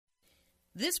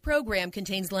This program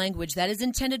contains language that is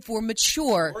intended for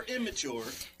mature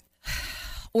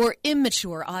or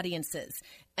immature audiences.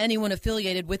 Anyone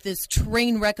affiliated with this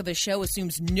train wreck of a show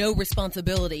assumes no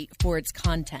responsibility for its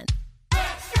content.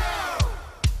 Let's go,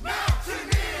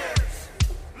 Mountaineers!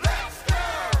 Let's go,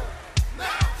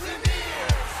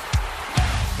 Mountaineers!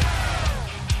 Let's go,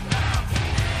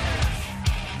 Mountaineers!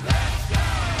 Let's go,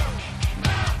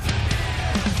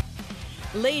 Mountaineers!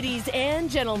 Ladies and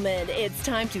gentlemen, it's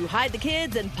time to hide the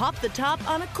kids and pop the top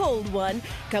on a cold one.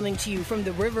 Coming to you from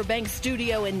the Riverbank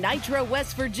Studio in Nitro,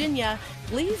 West Virginia,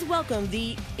 please welcome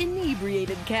the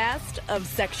inebriated cast of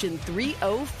Section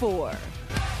 304.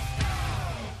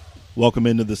 Welcome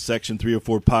into the Section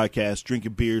 304 podcast,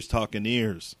 Drinking Beers, Talking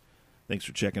Ears. Thanks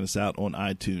for checking us out on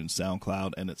iTunes,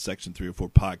 SoundCloud, and at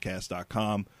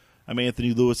section304podcast.com. I'm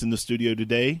Anthony Lewis in the studio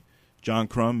today. John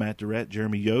Crum, Matt Durrett,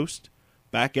 Jeremy Yost.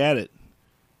 Back at it.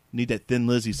 Need that Thin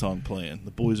Lizzy song playing.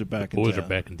 The boys are back in town. Boys are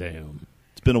back in town.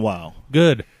 It's been a while.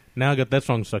 Good. Now I got that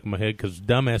song stuck in my head because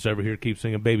dumbass over here keeps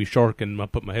singing Baby Shark and I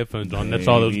put my headphones on. That's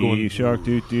all that was going. Baby Shark,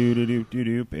 doo doo doo doo doo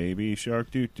doo. Baby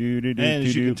Shark, doo doo doo doo. And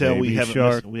as you can tell, we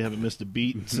Shark. haven't missed a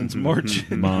beat since March.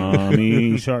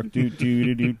 Mommy Shark, doo doo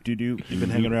doo doo doo doo. You've been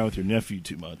hanging around with your nephew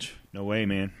too much. No way,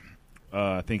 man.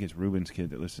 I think it's Ruben's kid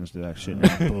that listens to that shit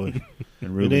now. Boy.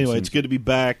 And But anyway, it's good to be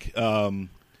back.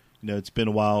 It's been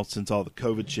a while since all the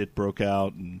COVID shit broke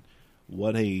out, and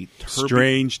what a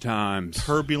strange times.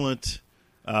 Turbulent.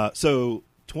 So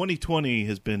 2020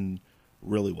 has been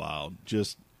really wild,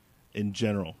 just in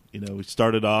general. We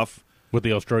started off with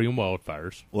the Australian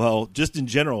wildfires. Well, just in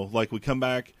general, like we come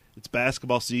back, it's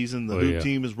basketball season. The hoop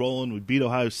team is rolling. We beat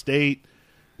Ohio State.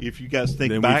 If you guys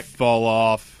think then back, we fall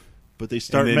off, but they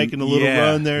start making a little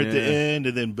run there at the end,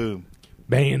 and then boom.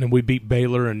 Bang, and we beat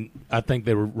Baylor, and I think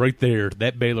they were right there.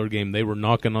 That Baylor game, they were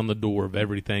knocking on the door of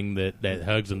everything that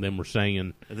Hugs and them were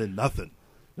saying. And then nothing.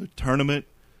 No tournament.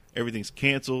 Everything's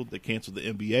canceled. They canceled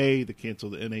the NBA. They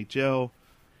canceled the NHL.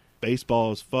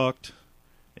 Baseball is fucked.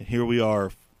 And here we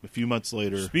are a few months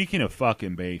later. Speaking of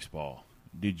fucking baseball,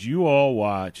 did you all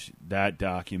watch that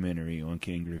documentary on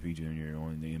Ken Griffey Jr.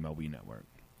 on the MLB Network?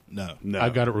 No.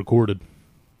 I've got it recorded.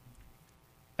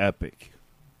 Epic.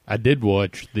 I did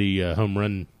watch the home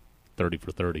run 30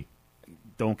 for 30.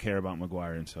 Don't care about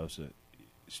McGuire and Sosa.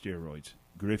 Steroids.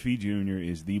 Griffey Jr.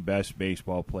 is the best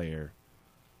baseball player,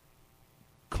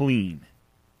 clean,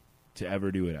 to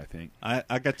ever do it, I think.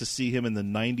 I got to see him in the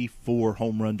 94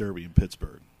 home run derby in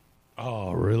Pittsburgh.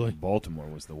 Oh, really? Baltimore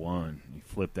was the one. He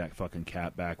flipped that fucking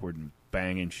cap backward and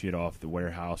banging shit off the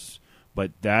warehouse.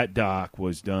 But that doc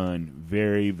was done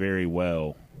very, very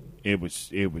well. It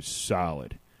was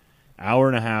solid. Hour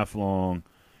and a half long,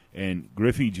 and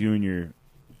Griffey Jr.,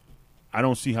 I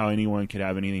don't see how anyone could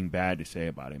have anything bad to say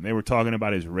about him. They were talking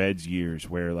about his Reds years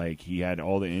where, like, he had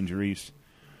all the injuries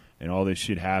and all this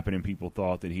shit happened, and people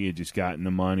thought that he had just gotten the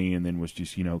money and then was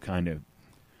just, kind of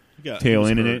tail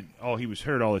ending it. Oh, he was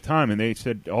hurt all the time. And they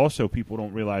said also people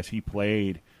don't realize he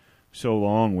played so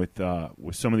long with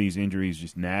some of these injuries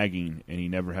just nagging, and he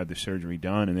never had the surgery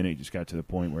done, and then it just got to the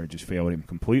point where it just failed him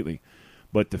completely.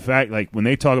 But the fact, like, when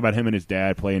they talk about him and his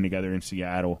dad playing together in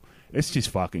Seattle, it's just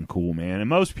fucking cool, man. And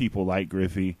most people like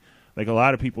Griffey. Like, a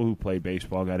lot of people who play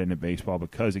baseball got into baseball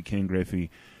because of Ken Griffey.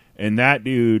 And that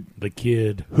dude, the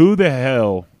kid, who the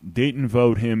hell didn't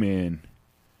vote him in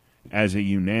as a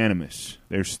unanimous?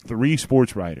 There's 3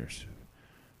 sports writers.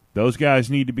 Those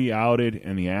guys need to be outed,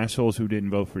 and the assholes who didn't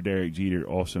vote for Derek Jeter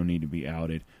also need to be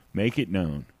outed. Make it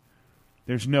known.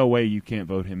 There's no way you can't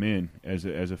vote him in as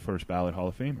a first ballot Hall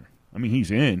of Famer. I mean,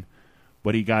 he's in,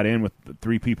 but he got in with the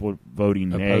 3 people voting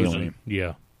nay on him.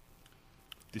 Yeah.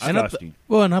 Disgusting.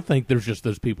 And I think there's just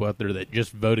those people out there that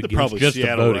just vote against just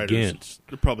to vote against.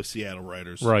 They're probably Seattle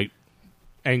writers. Right.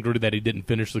 Angry that he didn't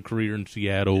finish the career in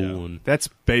Seattle. Yeah. And that's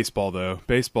baseball, though.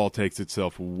 Baseball takes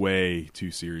itself way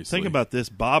too seriously. Think about this.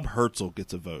 Bob Hertzel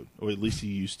gets a vote, or at least he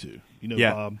used to.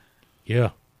 Bob?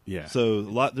 Yeah. Yeah. So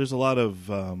there's a lot of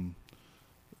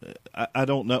I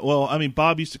don't know. Well, I mean,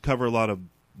 Bob used to cover a lot of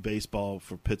baseball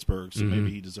for Pittsburgh, so maybe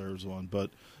he deserves one.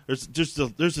 But there's just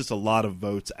a lot of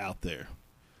votes out there,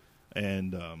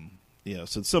 and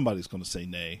so somebody's going to say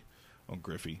nay on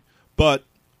Griffey. But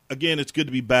again, it's good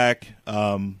to be back.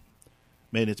 Man,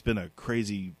 it's been a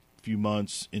crazy few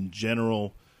months in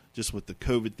general, just with the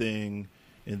COVID thing,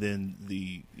 and then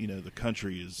the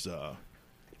country is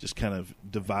just kind of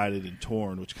divided and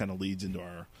torn, which kind of leads into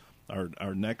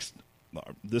our next.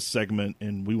 This segment,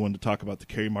 and we wanted to talk about the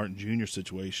Kerry Martin Jr.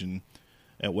 situation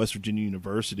at West Virginia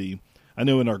University. I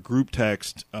know in our group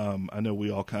text, I know we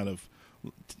all kind of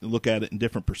look at it in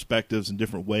different perspectives and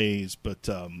different ways, but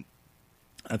and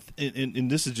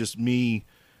this is just me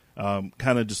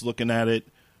kind of just looking at it.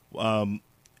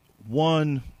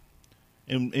 One,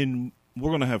 and we're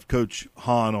going to have Coach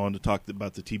Hahn on to talk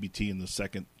about the TBT in the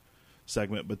second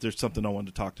segment, but there's something I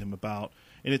wanted to talk to him about.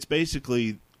 And it's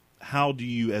basically, how do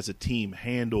you as a team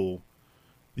handle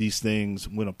these things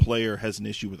when a player has an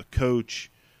issue with a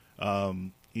coach? How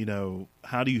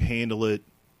do you handle it?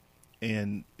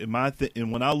 And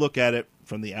and when I look at it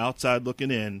from the outside looking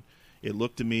in, it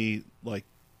looked to me like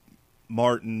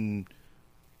Martin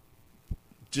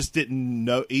just didn't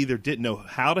know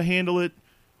how to handle it,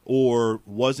 or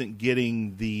wasn't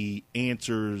getting the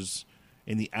answers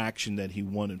and the action that he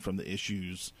wanted from the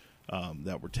issues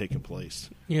that were taking place.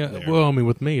 Yeah, there. well, I mean,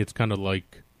 with me, it's kind of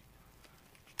like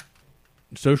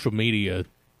social media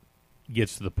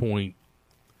gets to the point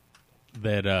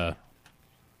that I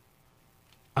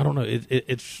don't know.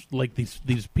 It's like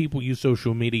these people use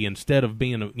social media instead of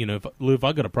being if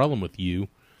I got a problem with you,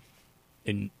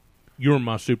 and you're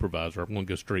my supervisor, I'm going to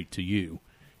go straight to you.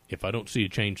 If I don't see a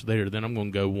change there, then I'm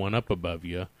going to go one up above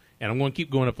you, and I'm going to keep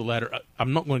going up the ladder.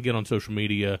 I'm not going to get on social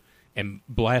media and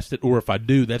blast it, or if I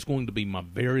do, that's going to be my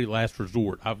very last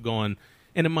resort. I've gone,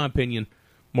 and in my opinion,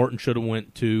 Martin should have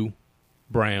went to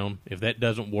Brown. If that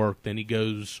doesn't work, then he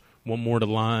goes one more to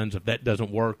Lyons. If that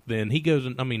doesn't work, then he goes,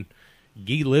 and I mean,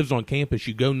 Guy lives on campus.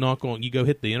 You go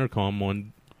hit the intercom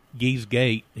on Guy's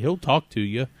gate. He'll talk to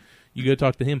you. You go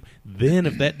talk to him. Then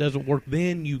if that doesn't work,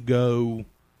 then you go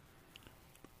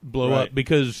blow up,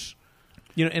 because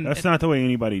and that's not the way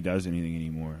anybody does anything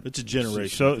anymore. It's a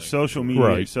generation. Social media,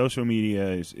 Right. Social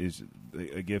media is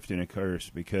a gift and a curse,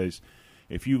 because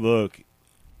if you look,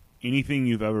 anything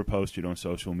you've ever posted on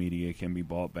social media can be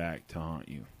brought back to haunt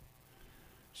you.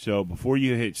 So before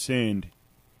you hit send,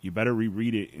 you better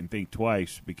reread it and think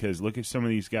twice, because look at some of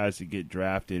these guys that get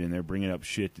drafted and they're bringing up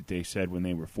shit that they said when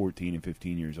they were 14 and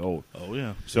 15 years old. Oh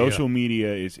yeah. Social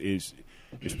media is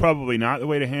probably not the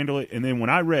way to handle it. And then when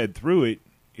I read through it,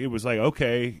 it was like,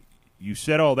 okay, you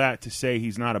said all that to say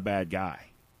he's not a bad guy.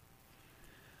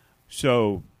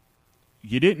 So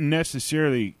you didn't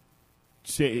necessarily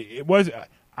say it was.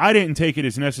 I didn't take it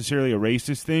as necessarily a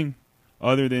racist thing,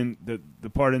 other than the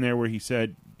part in there where he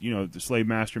said, the slave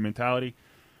master mentality.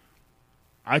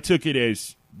 I took it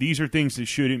as these are things that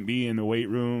shouldn't be in the weight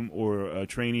room or a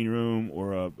training room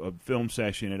or a film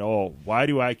session at all. Why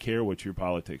do I care what your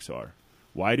politics are?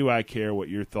 Why do I care what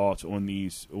your thoughts on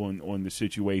on the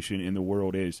situation in the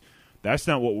world is? That's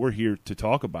not what we're here to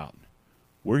talk about.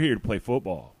 We're here to play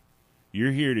football.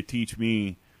 You're here to teach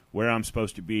me where I'm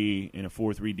supposed to be in a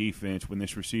 4-3 defense when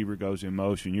this receiver goes in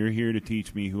motion. You're here to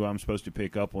teach me who I'm supposed to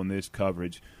pick up on this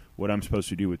coverage, what I'm supposed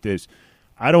to do with this.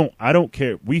 I don't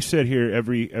care. We sit here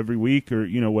every week or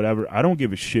whatever. I don't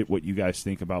give a shit what you guys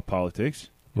think about politics.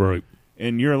 right.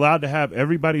 And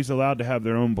everybody's allowed to have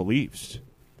their own beliefs.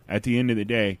 At the end of the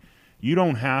day, you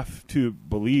don't have to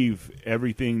believe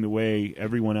everything the way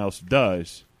everyone else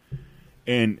does.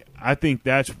 And I think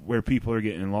that's where people are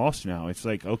getting lost now. It's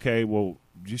like, okay, well,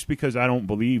 just because I don't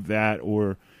believe that,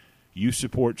 or you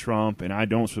support Trump and I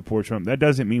don't support Trump, that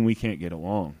doesn't mean we can't get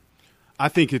along. I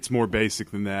think it's more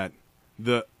basic than that.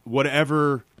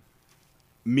 Whatever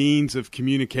means of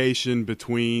communication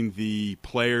between the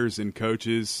players and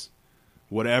coaches,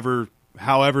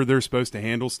 however they're supposed to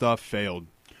handle stuff, failed.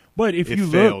 But if It you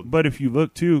failed.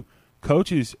 look too,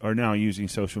 coaches are now using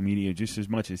social media just as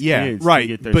much as Yeah, kids right, to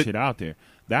get their but- shit out there.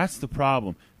 That's the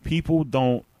problem. People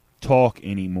don't talk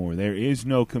anymore. There is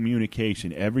no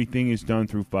communication. Everything is done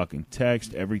through fucking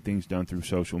text. Everything's done through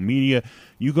social media.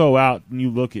 You go out and you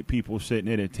look at people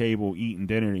sitting at a table eating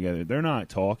dinner together. They're not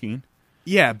talking.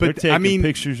 Yeah, They're but taking I mean,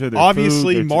 pictures of their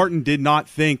obviously food. Martin did not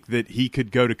think that he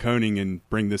could go to Koenig and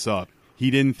bring this up. He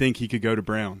didn't think he could go to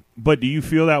Brown. But do you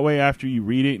feel that way after you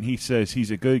read it and he says he's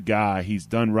a good guy, he's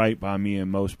done right by me in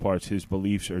most parts, his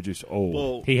beliefs are just old?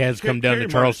 Well, He has come down to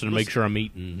Kerry Charleston to Martin, make sure I'm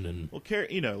eating. And Well,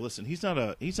 listen, he's not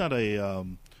a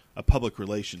public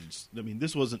relations. I mean,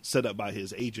 this wasn't set up by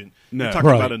his agent. No. You're talking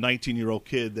Right. about a 19-year-old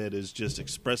kid that is just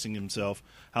expressing himself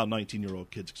how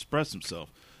 19-year-old kids express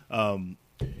themselves. And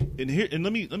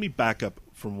let me back up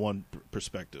from one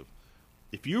perspective.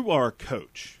 If you are a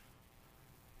coach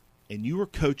and you are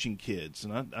coaching kids,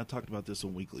 and I talked about this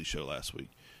on Weekly Show last week,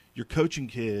 you're coaching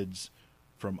kids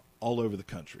from all over the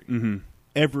country. Mm-hmm.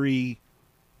 Every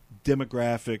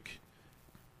demographic,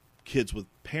 kids with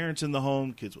parents in the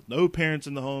home, kids with no parents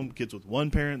in the home, kids with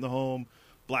one parent in the home,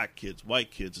 black kids,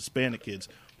 white kids, Hispanic kids.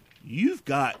 You've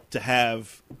got to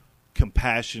have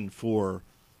compassion for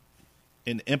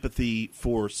and empathy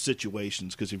for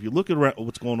situations, because if you look at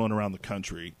what's going on around the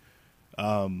country,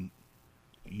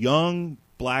 young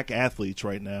black athletes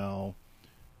right now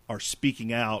are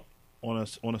speaking out on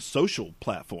a social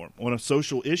platform, on a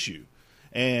social issue.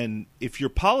 And if your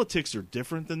politics are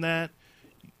different than that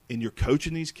and you're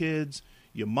coaching these kids,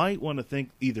 you might want to think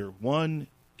either, one,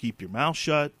 keep your mouth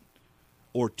shut,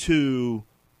 or two,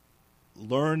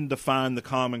 learn to find the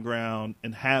common ground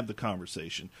and have the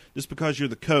conversation. Just because you're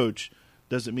the coach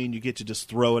doesn't mean you get to just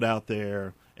throw it out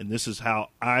there and this is how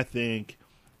I think.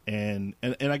 And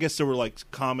I guess there were like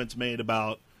comments made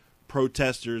about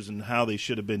protesters and how they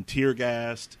should have been tear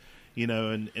gassed, you know,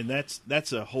 and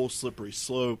that's a whole slippery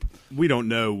slope. We don't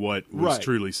know what was Right.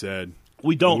 truly said.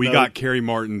 We don't We know. got Kerry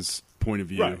Martin's point of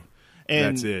view. Right.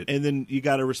 And, That's it. And then you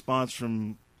got a response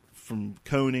from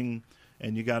Koenig,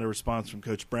 and you got a response from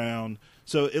Coach Brown.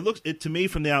 So to me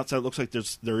from the outside, it looks like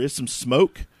there is some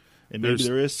smoke, and maybe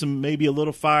there is maybe a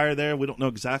little fire there. We don't know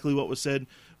exactly what was said,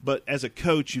 but as a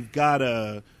coach, you've got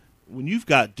to, when you've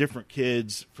got different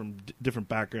kids from different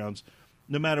backgrounds,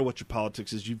 no matter what your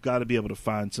politics is, you've got to be able to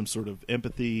find some sort of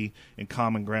empathy and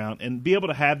common ground and be able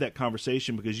to have that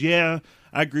conversation because, yeah,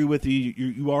 I agree with you.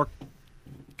 You are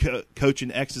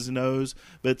coaching X's and O's,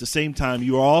 but at the same time,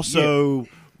 you are also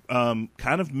kind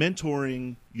of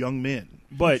mentoring young men.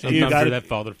 But Sometimes gotta- you're that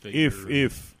father figure.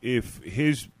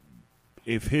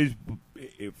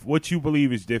 if what you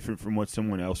believe is different from what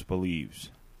someone else believes,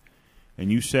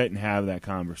 and you sit and have that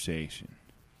conversation,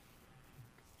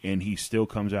 and he still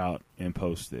comes out and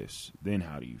posts this, then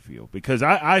how do you feel? Because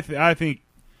I think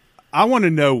I want to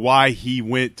know why he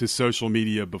went to social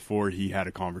media before he had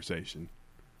a conversation.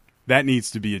 That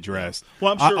needs to be addressed.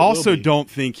 Well, I'm sure it I will also be. don't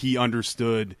think he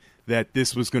understood that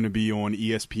this was going to be on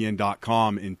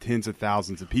ESPN.com and tens of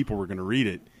thousands of people were going to read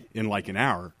it in like an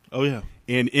hour. Oh, yeah.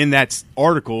 And in that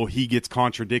article, he gets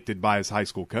contradicted by his high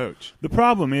school coach. the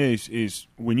problem is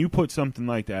when you put something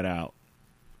like that out,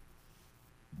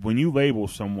 when you label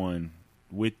someone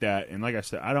with that, and like I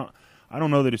said, I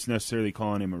don't know that it's necessarily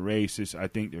calling him a racist. I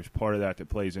think there's part of that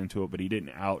plays into it, but he didn't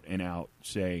out and out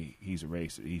say he's a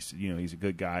racist. He's a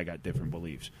good guy, got different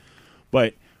beliefs.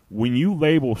 But when you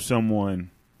label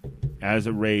someone as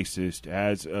a racist,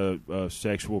 as a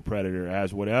sexual predator,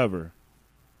 as whatever,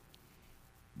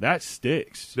 that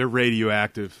sticks. They're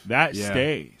radioactive. That Yeah.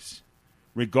 stays.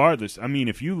 Regardless. I mean,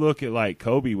 if you look at like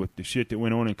Kobe with the shit that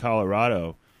went on in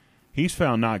Colorado, he's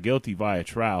found not guilty via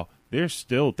trial. There's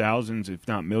still thousands, if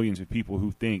not millions, of people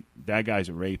who think that guy's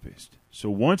a rapist.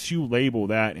 So once you label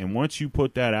that and once you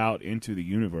put that out into the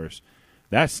universe,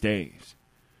 that stays.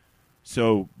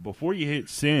 So before you hit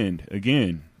send,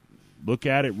 again, look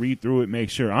at it, read through it, make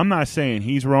sure. I'm not saying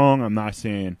he's wrong. I'm not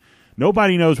saying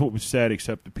nobody knows what was said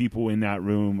except the people in that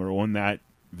room or on that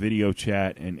video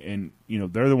chat, and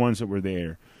they're the ones that were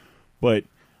there. But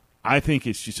I think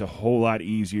it's just a whole lot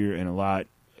easier and a lot.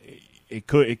 It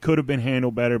could have been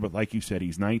handled better, but like you said,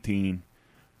 he's 19.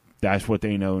 That's what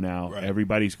they know now. Right.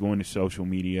 Everybody's going to social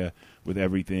media with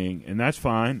everything, and that's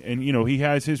fine. And he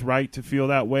has his right to feel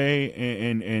that way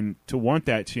and to want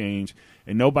that change.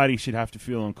 And nobody should have to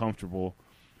feel uncomfortable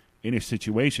in a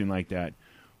situation like that.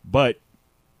 But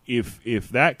if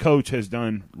that coach has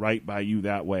done right by you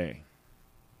that way,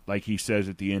 like he says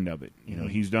at the end of it,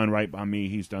 he's done right by me.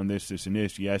 He's done this, this, and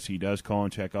this. Yes, he does call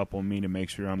and check up on me to make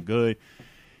sure I'm good.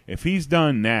 If he's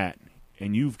done that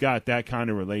and you've got that kind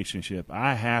of relationship,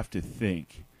 I have to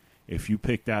think if you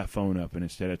pick that phone up and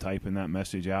instead of typing that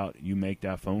message out, you make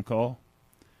that phone call,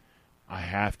 I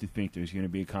have to think there's going to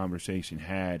be a conversation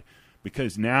had,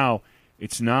 because now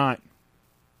it's not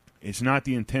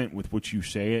the intent with which you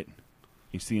say it,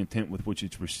 it's the intent with which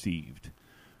it's received.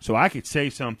 So I could say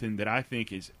something that I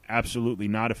think is absolutely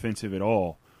not offensive at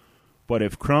all, but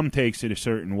if Crum takes it a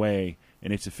certain way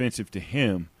and it's offensive to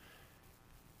him,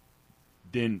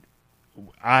 then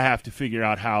I have to figure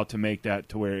out how to make that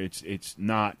to where it's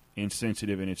not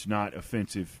insensitive and it's not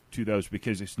offensive to those,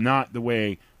 because it's not the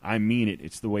way I mean it,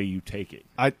 it's the way you take it.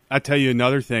 I tell you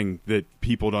another thing that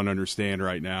people don't understand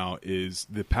right now is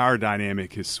the power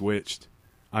dynamic has switched.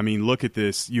 I mean, look at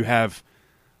this. You have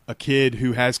a kid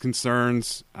who has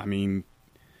concerns,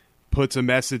 puts a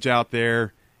message out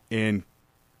there, and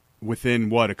within,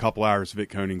 a couple hours, Vic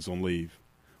Koenig's on leave.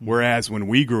 Whereas when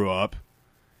we grew up,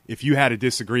 if you had a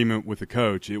disagreement with a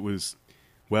coach, it was,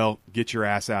 get your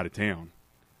ass out of town.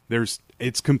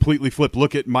 It's completely flipped.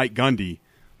 Look at Mike Gundy.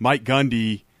 Mike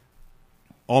Gundy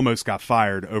almost got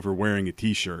fired over wearing a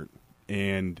T-shirt,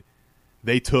 and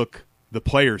they took the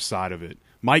player's side of it.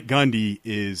 Mike Gundy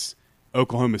is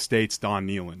Oklahoma State's Don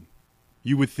Nehlen.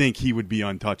 You would think he would be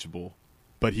untouchable,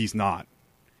 but he's not.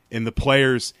 And the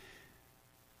players,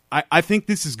 I think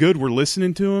this is good. We're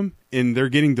listening to them, and they're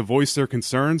getting to voice their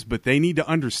concerns, but they need to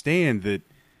understand that,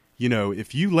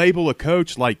 if you label a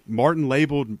coach like Martin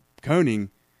labeled Koenig,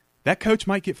 that coach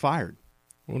might get fired.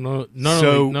 Well, not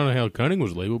only how Koenig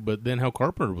was labeled, but then how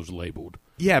Carpenter was labeled.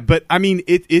 Yeah, but I mean,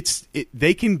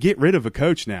 they can get rid of a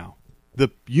coach now. The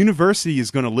university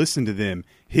is going to listen to them.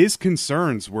 His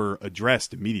concerns were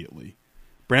addressed immediately.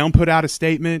 Brown put out a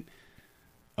statement.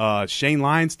 Shane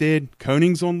Lyons did.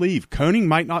 Koenig's on leave. Koenig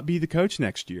might not be the coach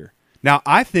next year. Now,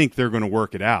 I think they're going to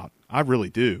work it out. I really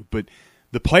do. But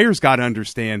the players got to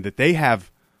understand that they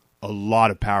have a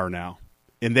lot of power now,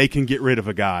 and they can get rid of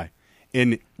a guy.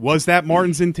 And was that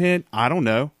Martin's intent? I don't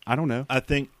know. I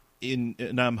think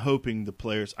and I'm hoping the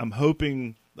players. I'm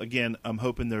hoping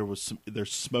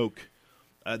there's smoke.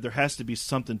 There has to be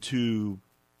something to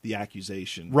the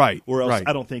accusation, right? Or else right.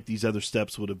 I don't think these other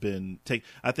steps would have been taken.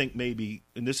 I think maybe,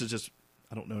 and this is just,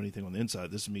 I don't know anything on the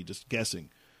inside. This is me just guessing.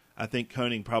 I think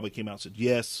Koenig probably came out and said,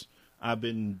 "Yes, I've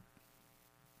been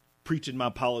preaching my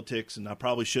politics, and I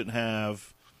probably shouldn't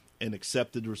have." And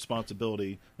accepted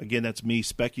responsibility. Again, that's me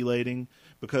speculating,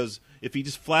 because if he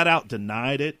just flat out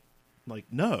denied it, like,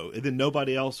 no, and then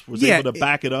nobody else was able to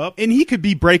back it up. And he could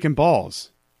be breaking balls,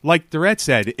 like Durrett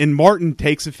said, and Martin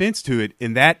takes offense to it,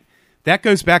 and that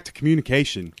goes back to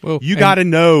communication. Well, you got to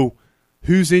know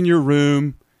who's in your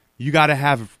room. You got to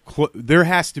have there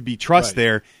has to be trust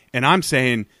there, and I'm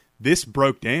saying this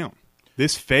broke down.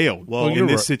 This failed in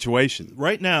this situation.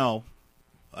 Right now,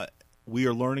 we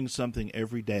are learning something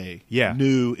every day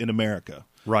new in America.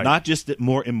 Right. Not just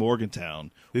in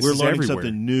Morgantown. We're learning everywhere.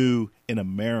 something new in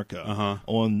America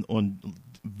on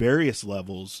various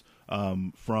levels,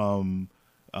 from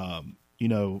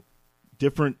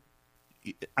different.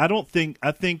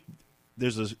 I think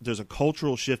there's a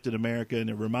cultural shift in America, and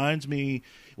it reminds me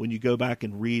when you go back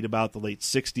and read about the late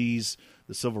 '60s,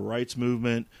 the civil rights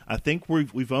movement. I think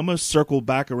we've almost circled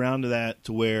back around to that,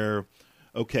 to where,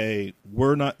 okay,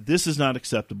 this is not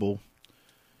acceptable.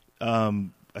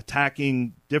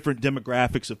 Attacking different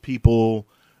demographics of people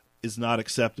is not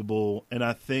acceptable. And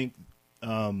I think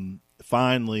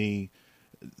finally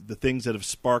the things that have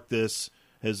sparked this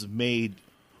has made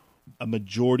a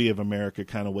majority of America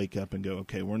kind of wake up and go,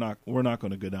 okay, we're not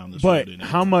going to go down this road But anymore.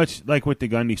 how much, like with the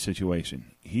Gundy situation,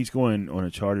 he's going on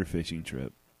a charter fishing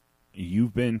trip.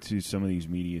 You've been to some of these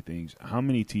media things. How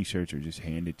many T-shirts are just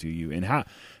handed to you? And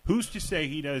who's to say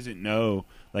he doesn't know?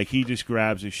 Like, he just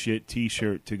grabs a shit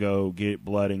T-shirt to go get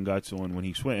blood and guts on when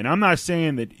he's sweating. And I'm not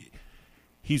saying that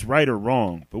he's right or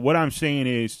wrong, but what I'm saying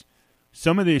is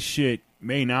some of this shit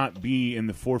may not be in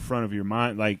the forefront of your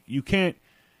mind. Like, you can't.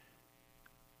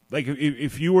 Like,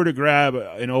 if you were to grab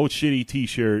an old shitty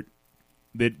T-shirt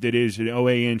that is an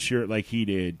OAN shirt like he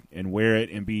did and wear it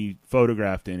and be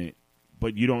photographed in it,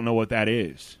 but you don't know what that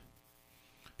is.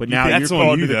 But now That's you're on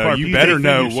called you, to the though. carpet. You better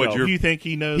know yourself. what you're. Do you think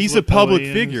he knows? He's what a public OAN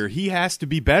is? figure. He has to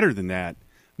be better than that.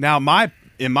 Now,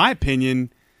 in my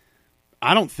opinion,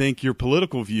 I don't think your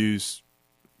political views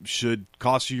should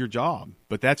cost you your job.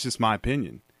 But that's just my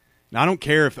opinion. Now, I don't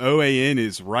care if OAN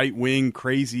is right-wing,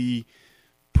 crazy,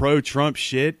 pro-Trump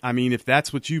shit. I mean, if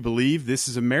that's what you believe, this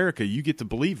is America. You get to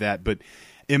believe that. But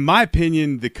in my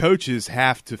opinion, the coaches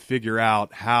have to figure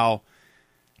out how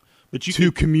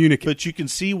to communicate. But you can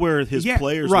see where his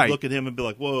players would look at him and be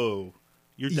like, whoa,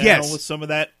 you're down with some of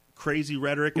that crazy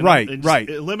rhetoric. And and just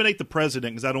eliminate the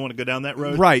president, because I don't want to go down that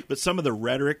road. Right. But some of the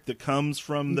rhetoric that comes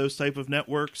from those type of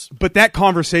networks. But that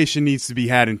conversation needs to be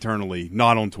had internally,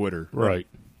 not on Twitter. Right.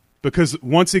 Because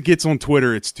once it gets on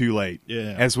Twitter, it's too late,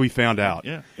 Yeah. as we found out.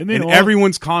 Yeah. And And then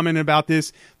everyone's commenting about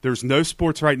this. There's no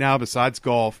sports right now besides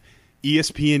golf.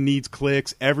 ESPN needs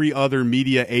clicks. Every other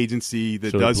media agency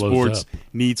that So it does blows sports up.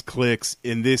 needs clicks.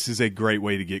 And this is a great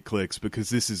way to get clicks, because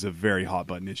this is a very hot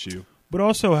button issue. But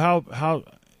also how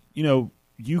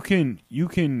you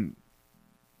can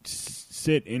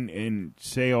sit and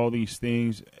say all these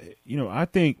things. I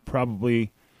think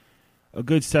probably a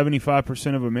good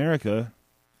 75% of America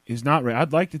is not.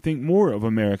 I'd like to think more of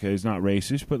America is not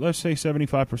racist, but let's say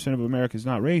 75% of America is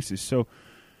not racist. So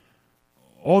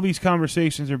all these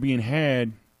conversations are being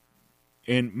had,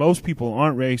 and most people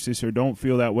aren't racist or don't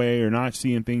feel that way or not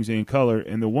seeing things in color.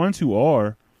 And the ones who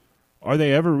are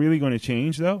they ever really going to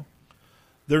change, though?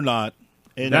 They're not.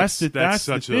 And That's the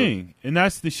such a- thing, and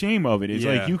that's the shame of it. It's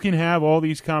Yeah. like you can have all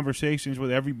these conversations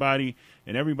with everybody,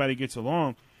 and everybody gets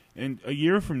along. And a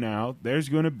year from now, there's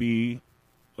going to be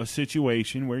a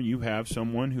situation where you have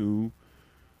someone who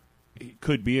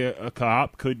could be a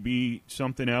cop, could be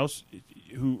something else,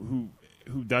 who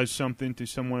does something to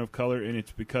someone of color, and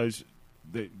it's because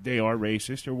they are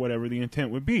racist or whatever the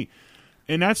intent would be.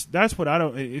 And that's what I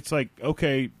don't. It's like,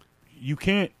 okay, you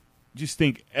can't just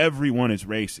think everyone is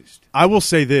racist. I will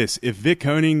say this. If Vic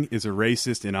Koenig is a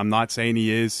racist, and I'm not saying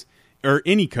he is, or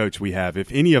any coach we have,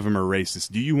 if any of them are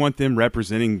racist, do you want them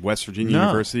representing West Virginia No.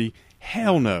 University?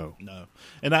 Hell no. No.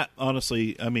 And I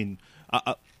honestly, I mean,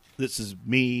 this is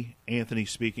me, Anthony,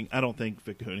 speaking. I don't think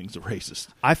Vic Koenig's a racist.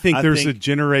 I think there's a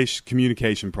generation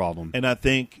communication problem. And I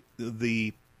think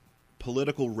the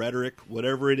political rhetoric,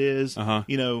 whatever it is,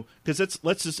 you know, because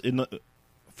let's just,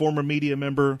 former media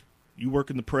member, you work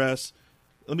in the press.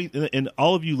 And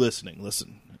all of you listening,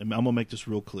 listen, I'm going to make this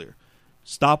real clear.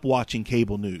 Stop watching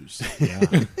cable news.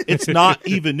 It's not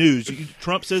even news.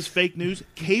 Trump says fake news.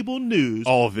 Cable news.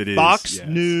 All of it is. Fox yes.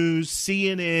 News,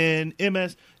 CNN,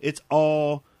 MS. It's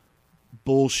all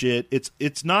bullshit.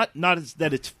 It's not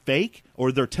that it's fake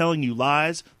or they're telling you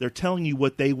lies. They're telling you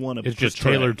what they want to It's portray. just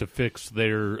tailored to fix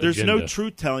their There's agenda. no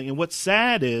truth telling. And what's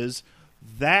sad is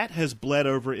that has bled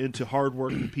over into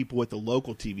hardworking people at the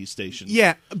local TV stations.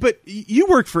 Yeah, but you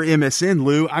worked for MSN,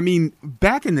 Lou. I mean,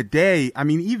 back in the day, I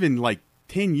mean, even like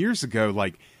 10 years ago,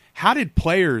 like, how did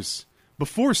players,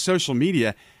 before social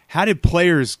media, how did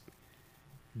players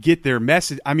get their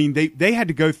message? I mean, they had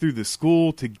to go through the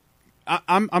school to.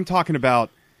 I'm talking about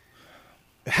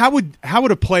how would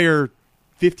a player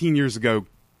 15 years ago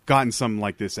gotten something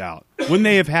like this out? Wouldn't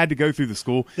they have had to go through the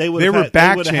school? There were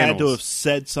back they would have channels. had to have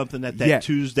said something at that Yeah.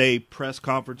 Tuesday press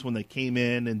conference when they came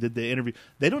in and did the interview.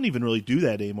 They don't even really do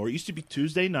that anymore. It used to be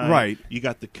Tuesday night. Right. You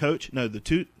got the coach. No,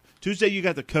 Tuesday you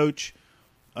got the coach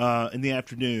in the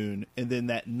afternoon, and then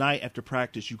that night after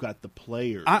practice you got the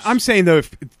players. I'm saying, though,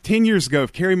 if 10 years ago,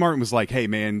 if Kerry Martin was like, hey,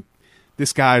 man,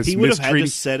 this guy's he would have had to mistreating.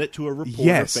 said it to a reporter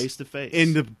Yes. face to face.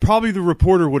 And probably the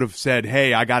reporter would have said,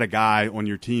 hey, I got a guy on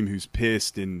your team who's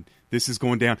pissed and this is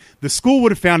going down. The school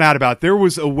would have found out about it. There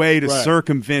was a way to Right.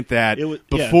 circumvent that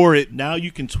before it. Now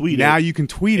you can tweet it. Now you can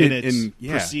tweet and it it's and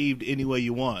yeah. perceived any way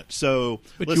you want. So,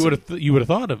 But listen, you would have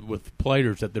thought of with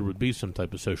players that there would be some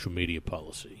type of social media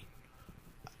policy.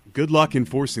 Good luck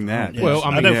enforcing that. yes. Well,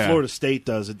 I mean, know yeah. Florida State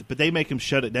does it, but they make them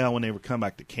shut it down when they come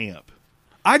back to camp.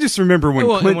 I just remember when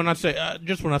Well, and Clint, when I say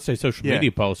when I say social Yeah.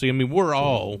 media policy, I mean we're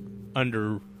all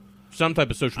under some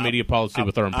type of social media policy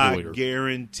with our employer. I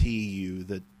guarantee you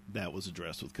that was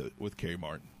addressed with Kerry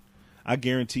Martin. I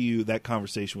guarantee you that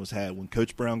conversation was had when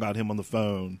Coach Brown got him on the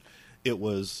phone. It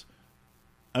was,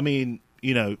 I mean,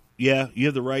 you know, yeah, you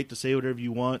have the right to say whatever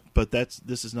you want, but this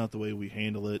is not the way we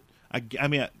handle it. I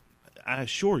mean, I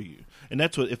assure you, and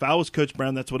that's what if I was Coach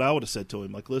Brown, that's what I would have said to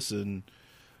him. Like, listen,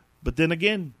 but then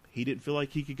again, he didn't feel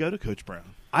like he could go to Coach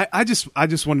Brown. I just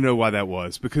want to know why that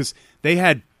was, because they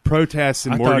had protests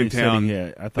in I thought he said Morgantown he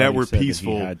had- I thought that he were said that he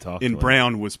peaceful, had talked and to him.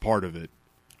 Brown was part of it.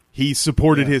 He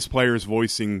supported his players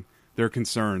voicing their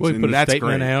concerns, Well, he and put a that's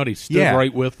statement great. out. He stood Yeah.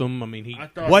 right with them. I mean, he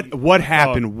What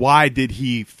happened? Why did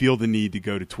he feel the need to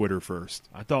go to Twitter first?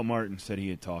 I thought Martin said he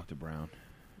had talked to Brown.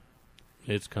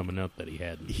 it's coming up that he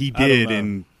hadn't. He I don't did, know.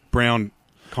 and Brown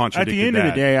At contradicted the end that.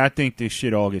 of the day, I think this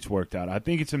shit all gets worked out. I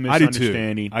think it's a I do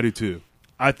misunderstanding. too. I do too.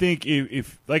 I think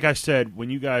if like I said, when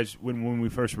we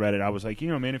first read it, I was like, you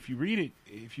know, man, if you read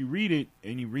it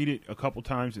and you read it a couple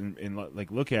times and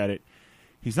like look at it,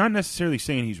 he's not necessarily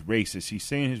saying he's racist. He's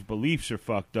saying his beliefs are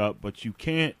fucked up, but you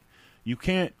can't.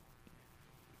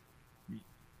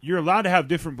 You're allowed to have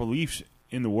different beliefs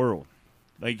in the world.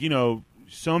 Like, you know,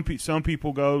 some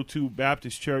people go to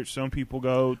Baptist church, some people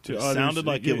go to It others. sounded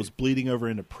like Yeah. it was bleeding over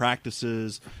into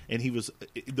practices, and he was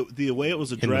the way it was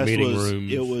the addressed meeting was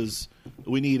rooms. it was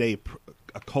we need a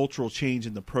cultural change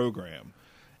in the program,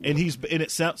 and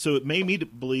it sounds so it made me to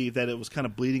believe that it was kind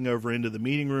of bleeding over into the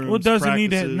meeting rooms. Well, it doesn't need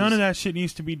to. practices. None of that shit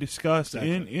needs to be discussed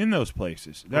Exactly. in those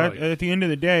places. That, Right. At the end of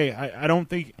the day, I don't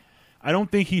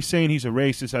think he's saying he's a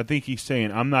racist. I think he's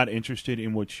saying I'm not interested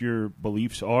in what your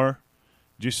beliefs are.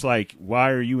 Just like, why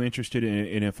are you interested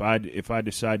in if I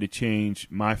decide to change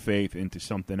my faith into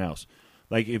something else?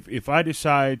 Like if I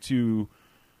decide to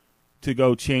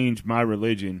go change my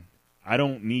religion, I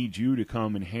don't need you to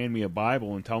come and hand me a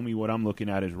Bible and tell me what I'm looking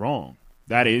at is wrong.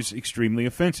 That is extremely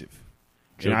offensive.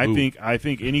 And I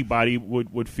think anybody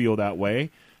would feel that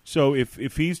way. So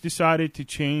if he's decided to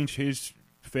change his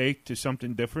faith to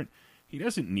something different, he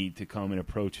doesn't need to come and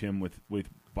approach him with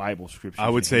Bible scriptures. I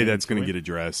would to say hand that's to going to him. get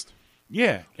addressed.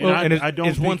 Yeah, and Well, I don't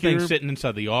it's think one thing you're- sitting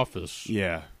inside the office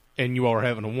Yeah. and you are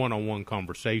having a one-on-one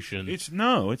conversation. It's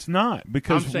not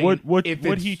because I'm saying what if he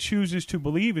it's- chooses to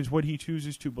believe is what he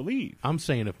chooses to believe. I'm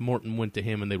saying if Morton went to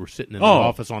him and they were sitting in the Oh.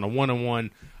 office on a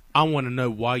one-on-one, I want to know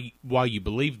why you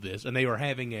believe this, and they are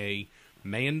having a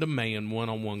man-to-man,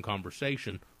 one-on-one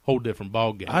conversation. Whole different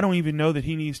ballgame. I don't even know that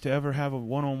he needs to ever have a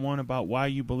one-on-one about why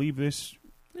you believe this.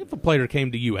 If a player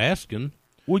came to you asking,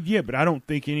 Well, yeah, but I don't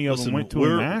think any of them went to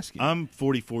him asking. I'm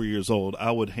 44 years old.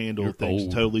 I would handle You're things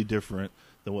old. totally different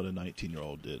than what a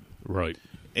 19-year-old did. Right.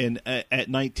 And at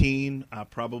 19, I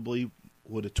probably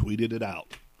would have tweeted it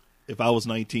out. If I was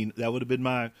 19, that would have been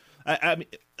my. I mean,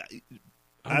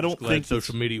 I I'm don't just glad think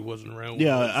social media wasn't around. when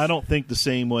Yeah, it was. I don't think the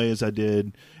same way as I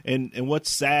did. And what's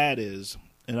sad is,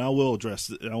 and I will address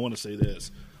it, and I want to say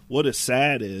this. What is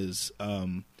sad is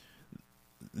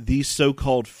these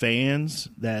so-called fans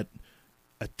that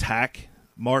attack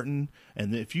Martin,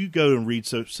 and if you go and read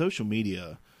social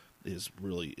media is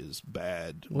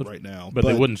bad right now. But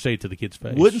they wouldn't say it to the kid's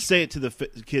face. Wouldn't say it to the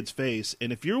kid's face.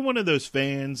 And if you're one of those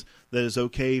fans that is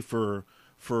okay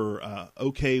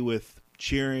okay with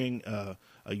cheering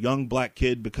a young black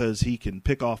kid because he can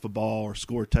pick off a ball or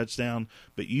score a touchdown,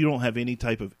 but you don't have any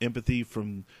type of empathy for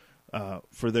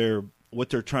what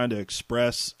they're trying to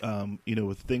express,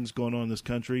 with things going on in this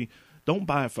country, don't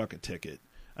buy a fucking ticket.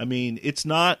 I mean, it's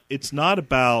not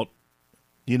about,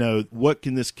 what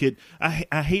can this kid.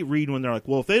 I hate reading when they're like,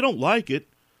 well, if they don't like it,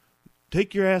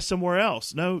 take your ass somewhere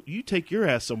else. No, you take your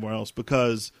ass somewhere else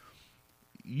because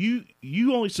you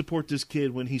only support this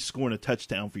kid when he's scoring a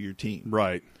touchdown for your team.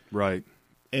 Right.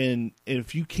 And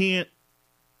if you can't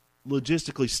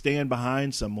logistically stand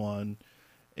behind someone,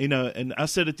 and I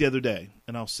said it the other day,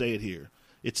 and I'll say it here.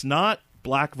 It's not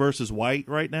black versus white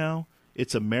right now.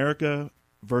 It's America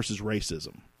versus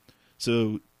racism.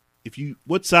 So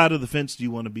what side of the fence do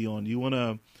you want to be on? Do you want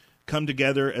to come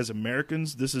together as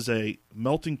Americans? This is a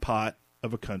melting pot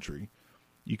of a country.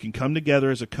 You can come together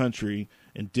as a country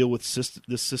and deal with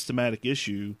this systematic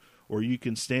issue, or you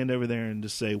can stand over there and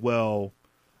just say, well,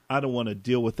 I don't want to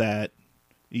deal with that.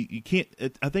 You can't.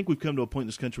 I think we've come to a point in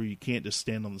this country where you can't just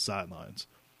stand on the sidelines.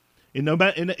 And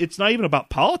it's not even about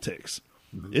politics.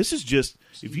 This is just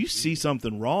if you see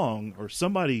something wrong or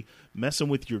somebody messing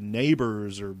with your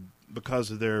neighbors or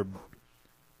because of their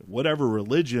whatever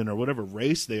religion or whatever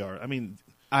race they are. I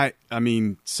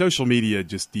mean, social media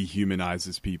just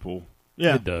dehumanizes people.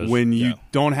 Yeah, It does. When you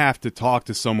don't have to talk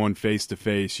to someone face to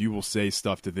face, you will say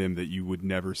stuff to them that you would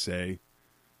never say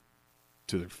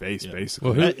to their face,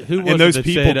 basically. Well, who was And those it that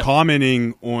people said,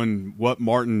 commenting on what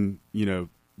Martin,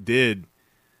 did,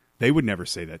 they would never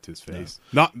say that to his face.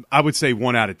 Not, I would say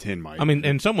 1 out of 10 might. I mean,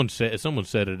 and someone said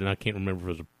it, and I can't remember if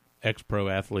it was an ex-pro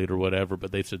athlete or whatever,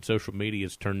 but they said social media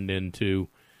has turned into,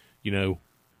 the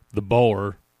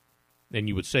bar, and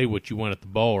you would say what you want at the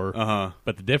bar,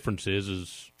 but the difference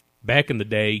is back in the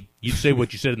day, you'd say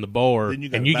what you said in the bar, Then you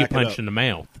gotta and you back get it punched up. in the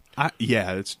mouth.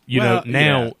 it's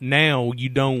Now you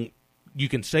don't. You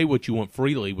can say what you want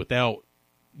freely without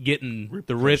getting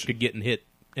the risk of getting hit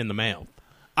in the mouth.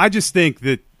 I just think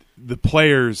that the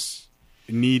players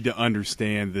need to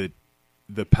understand that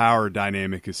the power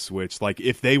dynamic is switched. Like,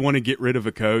 if they want to get rid of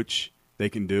a coach, they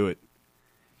can do it.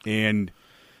 And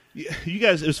you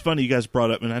guys, it was funny you guys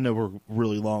brought up, and I know we're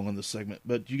really long on this segment,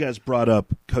 but you guys brought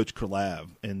up Coach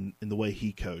Kurlav and the way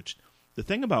he coached. The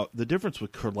thing about the difference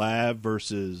with Kurlav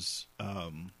versus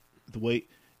the way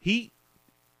he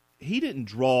didn't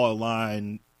draw a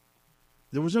line.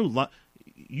 There was no line.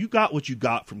 You got what you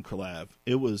got from Kurlav.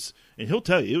 It was, and he'll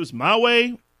tell you, it was my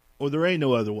way or there ain't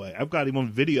no other way. I've got him on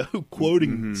video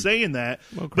quoting saying that,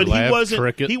 Well, but Kurlav,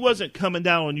 cricket. he wasn't coming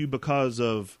down on you because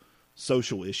of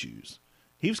social issues.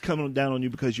 He was coming down on you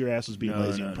because your ass was being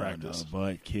lazy in practice. No,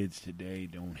 but kids today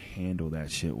don't handle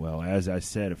that shit well. As I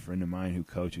said, a friend of mine who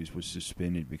coaches was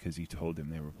suspended because he told them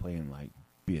they were playing like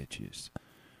bitches.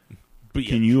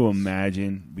 Can you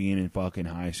imagine being in fucking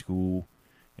high school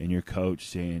and your coach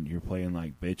saying you're playing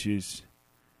like bitches,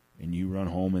 and you run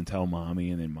home and tell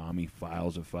mommy, and then mommy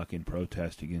files a fucking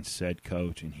protest against said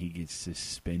coach and he gets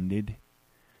suspended?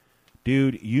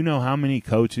 Dude, you know how many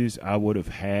coaches I would have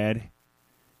had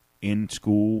in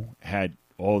school had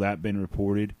all that been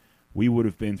reported? We would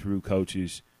have been through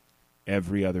coaches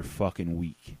every other fucking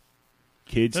week.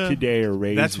 Kids today are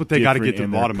raised that's what they got to different get to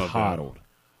and the they're bottom of. coddled.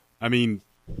 I mean,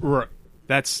 Right.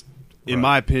 that's, in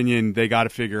my opinion, they got to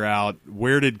figure out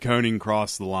where did Koenig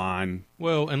cross the line.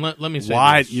 Well, and let me say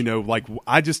Why, this.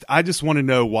 I just want to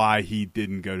know why he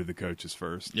didn't go to the coaches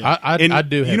first. I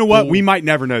do have You know what? full- We might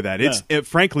never know that.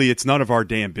 Frankly, it's none of our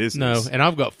damn No, business. and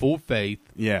I've got full faith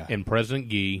Yeah. in President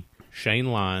Gee,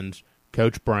 Shane Lyons,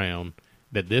 Coach Brown,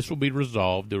 that this will be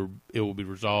resolved. It will be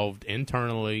resolved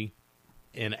internally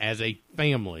and as a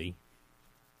family,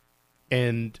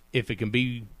 and if it can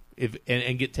be,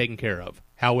 and get taken care of.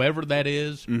 However that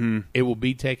is, it will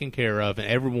be taken care of, and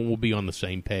everyone will be on the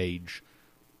same page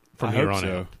from I here hope on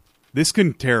so. out. This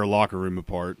can tear a locker room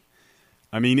apart.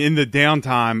 I mean, in the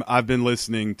downtime, I've been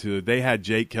listening to. They had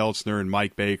Jake Kelchner and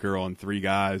Mike Baker on Three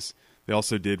Guys. They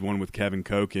also did one with Kevin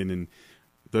Koken, and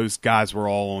those guys were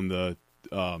all on the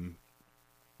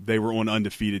they were on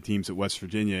undefeated teams at West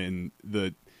Virginia, and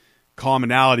the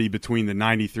commonality between the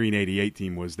 93 and 88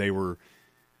 team was they were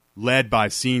led by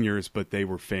seniors, but they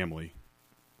were family.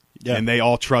 Yeah. And they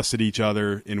all trusted each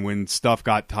other, and when stuff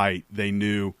got tight, they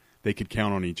knew they could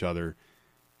count on each other.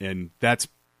 And that's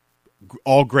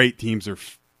all great teams are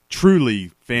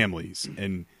truly families.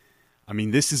 And, I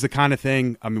mean, this is the kind of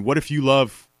thing – I mean, what if you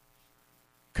love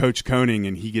Coach Koenig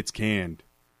and he gets canned?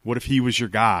 What if he was your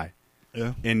guy?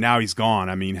 Yeah. And now he's gone.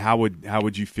 I mean, how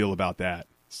would you feel about that?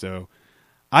 So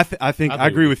I think I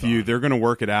agree with you. fine. They're going to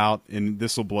work it out, and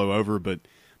this will blow over. But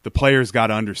the players got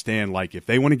to understand, like, if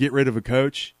they want to get rid of a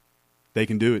coach, they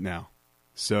can do it now.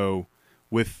 So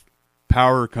with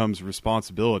power comes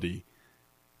responsibility.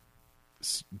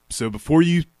 So before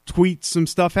you tweet some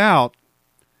stuff out,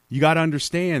 you got to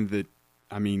understand that.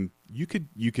 I mean, you could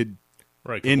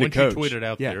Right. end a Once coach. you tweet it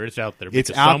out Yeah. there, it's out there. It's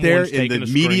because out there, someone's and the taking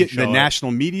a media, the screenshot.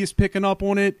 national media's picking up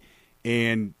on it,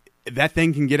 and that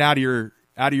thing can get out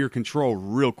of your control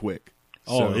real quick.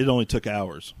 Oh, So- it only took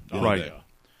hours. Right. Yeah.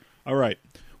 All right.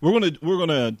 We're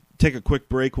gonna take a quick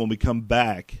break. When we come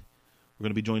back, we're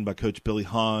gonna be joined by Coach Billy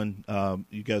Hahn.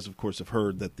 You guys, of course, have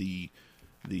heard that the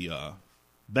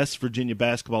West Virginia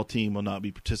basketball team will not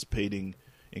be participating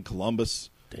in Columbus.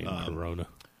 Damn Corona.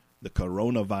 The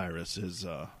coronavirus has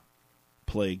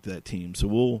plagued that team. So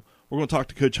we're going to talk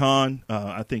to Coach Hahn.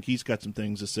 I think he's got some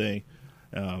things to say.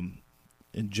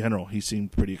 In general, he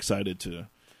seemed pretty excited to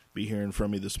be hearing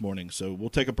from me this morning. So we'll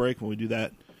take a break. When we do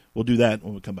that, we'll do that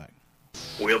when we come back.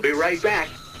 We'll be right back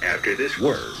after this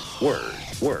word.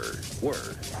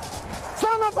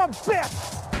 Son of a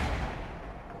bitch!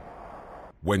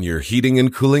 When your heating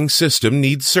and cooling system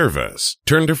needs service,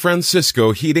 turn to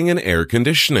Francisco Heating and Air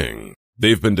Conditioning.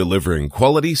 They've been delivering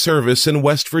quality service in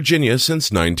West Virginia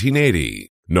since 1980.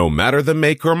 No matter the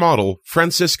make or model,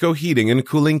 Francisco Heating and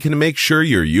Cooling can make sure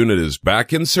your unit is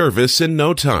back in service in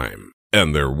no time.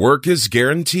 And their work is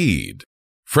guaranteed.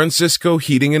 Francisco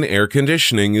Heating and Air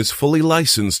Conditioning is fully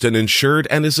licensed and insured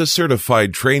and is a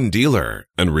certified Trane dealer.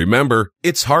 And remember,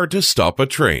 it's hard to stop a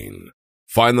train.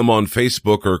 Find them on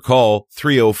Facebook or call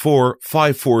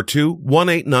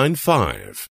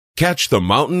 304-542-1895. Catch the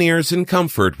Mountaineers in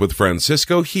comfort with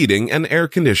Francisco Heating and Air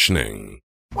Conditioning.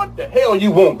 What the hell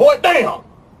you want, boy? Damn!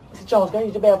 Mr. Charles, can I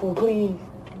use the bathroom, please?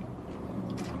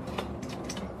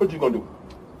 What you gonna do?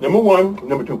 Number one,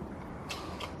 number two.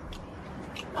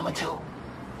 Number two.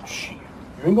 Shit.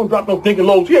 You ain't gonna drop no stinking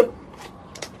loads here.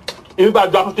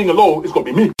 Anybody drop a stinking load, it's gonna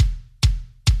be me.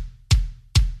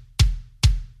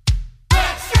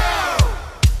 Let's go,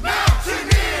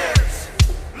 Mountaineers!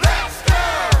 Let's go,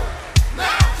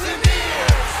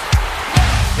 Mountaineers!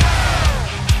 Let's go,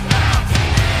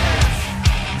 Mountaineers!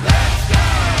 Let's go,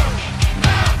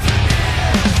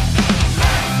 Mountaineers! Let's go,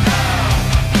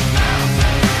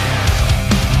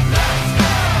 Mountaineers! Let's go,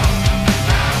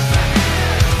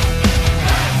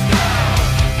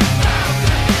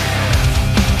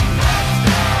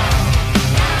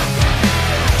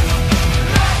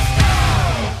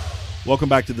 Welcome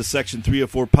back to the Section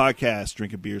 304 podcast,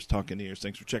 Drinking Beers, Talking Ears.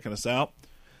 Thanks for checking us out.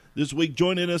 This week,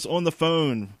 joining us on the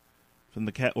phone from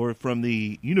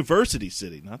the University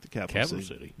City, not the capital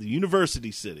City. the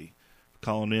University City,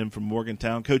 calling in from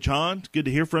Morgantown. Coach Hahn, it's good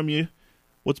to hear from you.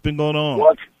 What's been going on?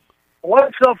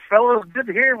 What's up, fellas? Good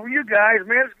to hear from you guys,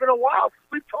 man. It's been a while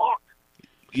since we talked.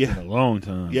 Yeah, A long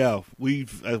time. yeah. We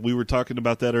were talking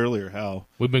about that earlier. How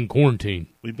We've been quarantined.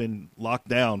 we've been locked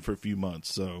down for a few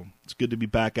months, so it's good to be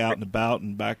back out and about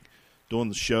and back doing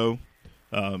the show.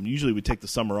 Usually we take the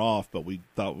summer off, but we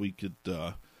thought we could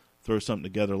throw something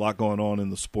together. A lot going on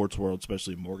in the sports world,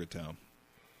 especially in Morgantown.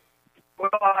 Well,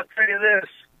 I'll tell you this.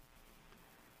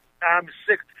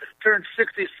 Turned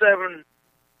 67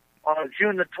 on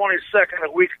June the 22nd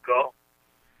a week ago.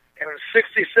 And in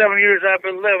 67 years I've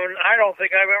been living, I don't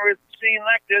think I've ever seen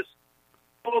like this,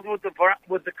 both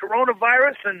with the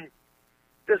coronavirus and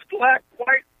this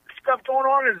black-white stuff going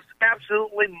on is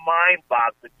absolutely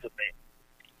mind-boggling to me.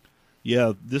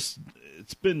 Yeah, it's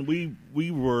been we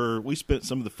spent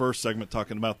some of the first segment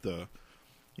talking about the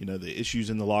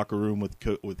issues in the locker room with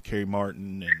Kerry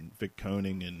Martin and Vic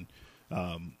Koenig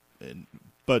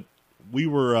but we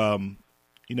were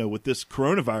with this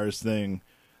coronavirus thing.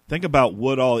 Think about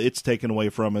what all it's taken away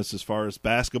from us as far as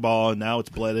basketball, and now it's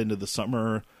bled into the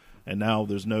summer, and now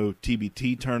there's no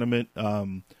TBT tournament.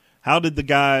 How did the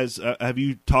guys? Have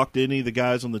you talked to any of the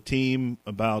guys on the team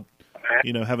about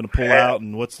having to pull out,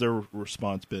 and what's their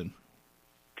response been?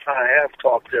 I have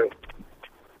talked to.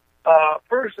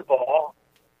 First of all,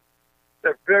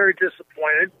 they're very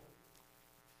disappointed.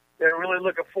 They're really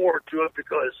looking forward to it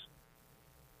because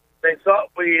they thought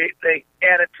they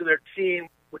added to their team,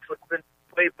 which would have been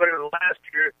way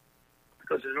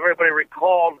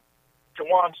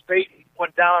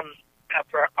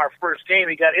game.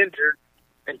 He got injured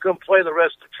and couldn't play the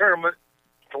rest of the tournament.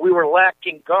 And we were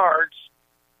lacking guards.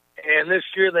 And this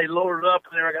year they loaded up,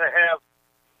 and they were going to have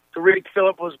Tariq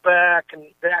Phillip was back, and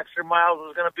Daxter Miles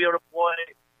was going to be able to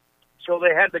play. So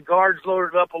they had the guards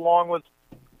loaded up along with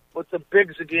the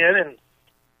bigs again, and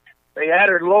they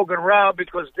added Logan Robb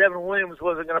because Devin Williams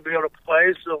wasn't going to be able to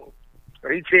play,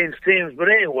 or he changed teams. But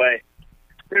anyway,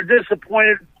 they're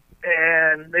disappointed,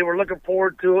 and they were looking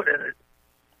forward to it, and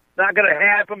it's not going to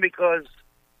happen because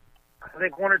I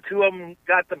think one or two of them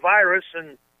got the virus,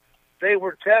 and they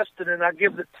were tested, and I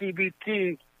give the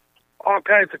TBT all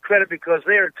kinds of credit because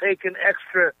they are taking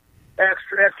extra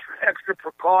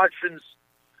precautions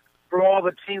for all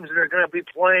the teams that are going to be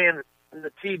playing in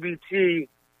the TBT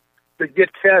to get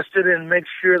tested and make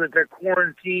sure that they're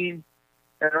quarantined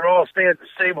and they're all staying at the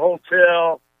same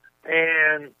hotel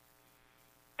and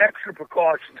extra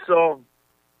precautions. So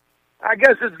I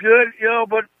guess it's good,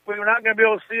 but we're not going to be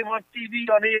able to see them on TV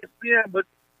on ESPN,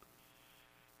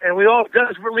 and we all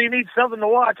desperately need something to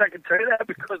watch, I can tell you that,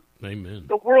 because Amen.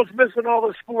 The world's missing all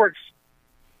the sports.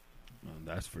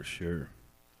 That's for sure.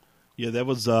 Yeah, that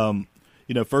was,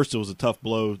 first it was a tough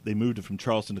blow. They moved it from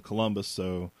Charleston to Columbus,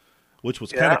 which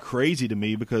was kind of crazy to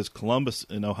me because Columbus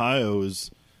in Ohio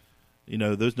is,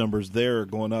 those numbers there are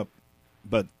going up,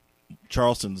 but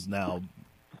Charleston's now,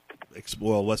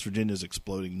 West Virginia's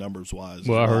exploding numbers-wise.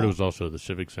 Well, I heard it was also the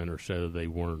Civic Center said they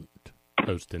weren't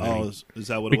hosting any. Is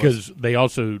that what because it was? They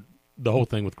also, the whole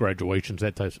thing with graduations,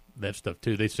 that stuff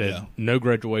too, they said no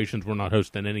graduations, we're not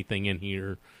hosting anything in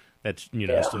here. That's,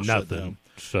 nothing.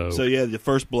 So yeah, the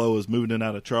first blow is moving it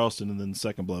out of Charleston, and then the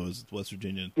second blow is West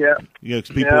Virginia. Yeah. 'Cause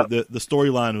people, the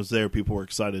storyline was there. People were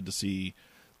excited to see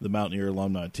the Mountaineer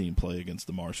alumni team play against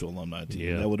the Marshall alumni team.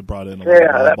 Yeah. That would have brought in a lot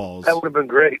of eyeballs. That would have been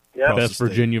great. Yeah. West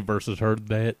Virginia versus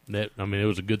Herd, it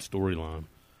was a good storyline.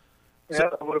 Yeah,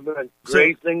 that would have been a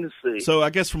great thing to see. So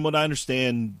I guess from what I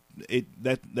understand,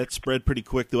 that spread pretty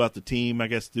quick throughout the team. I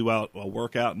guess throughout a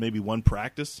workout, maybe one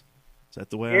practice. Is that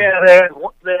the way? Yeah,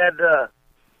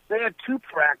 they had two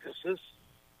practices,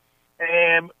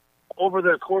 and over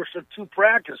the course of two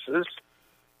practices,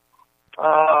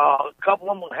 a couple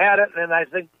of them had it, and I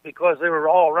think because they were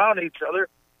all around each other,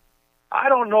 I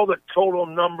don't know the total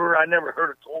number. I never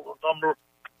heard a total number,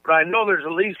 but I know there's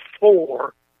at least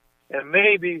four, and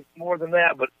maybe more than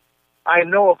that, but I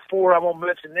know of four. I won't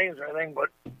mention names or anything, but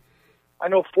I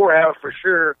know four have it for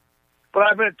sure. But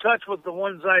I've been in touch with the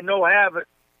ones I know have it,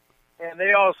 and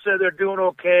they all said they're doing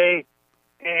okay,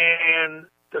 and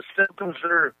the symptoms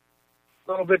are a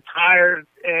little bit tired,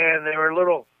 and they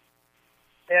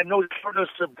had no shortness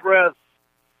of breath,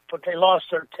 but they lost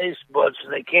their taste buds,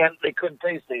 and they couldn't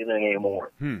taste anything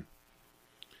anymore.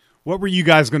 What were you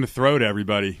guys going to throw to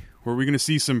everybody? Were we going to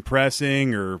see some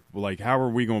pressing, or how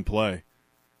are we going to play?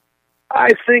 I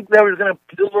think they was going to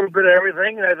do a little bit of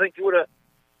everything, and I think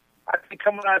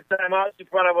coming out of timeout, you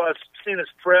probably have seen us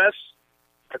press.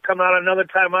 Or coming out another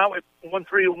timeout with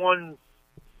 1-3-1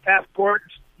 half-court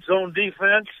zone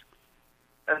defense,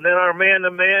 and then our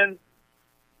man-to-man,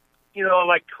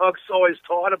 like Huck's always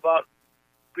taught about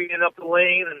being up the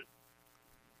lane and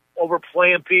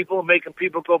overplaying people and making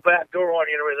people go back door on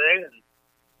you and everything. And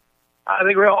I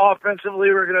think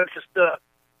offensively we're going to just try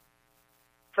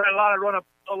run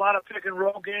a lot of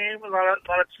pick-and-roll game, a lot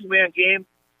of two-man game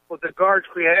with the guards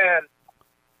we had.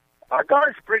 Our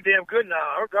guards are pretty damn good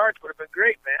now. Our guards would have been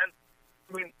great, man.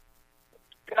 I mean,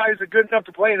 guys are good enough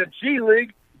to play in the G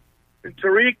League, and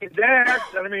Tariq and Dax.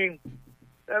 I mean,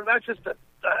 that's just a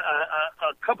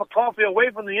cup of coffee away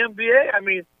from the NBA. I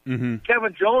mean,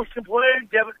 Kevin Jones can play.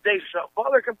 Dave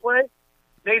Butler can play.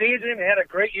 Nate Adrian had a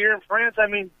great year in France. I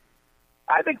mean,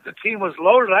 I think the team was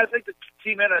loaded. I think the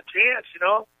team had a chance,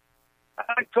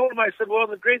 I told him, I said, well,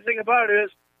 the great thing about it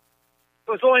is,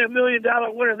 it was only $1 million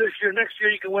winner this year. Next year,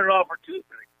 you can win it all for $2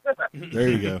 million. There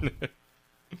you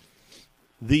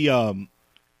go.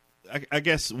 I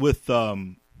guess with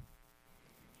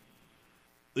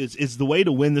it's the way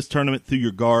to win this tournament through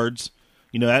your guards.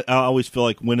 I always feel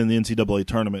like winning the NCAA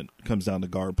tournament comes down to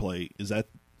guard play. Is that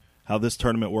how this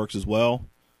tournament works as well?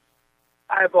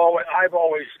 I've always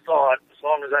thought, as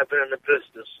long as I've been in the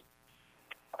business,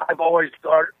 I've always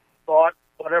thought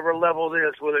whatever level it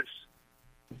is, whether it's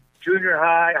junior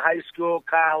high, high school,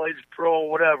 college, pro,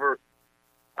 whatever,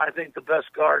 I think the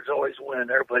best guards always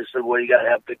win. Everybody said, well, you got to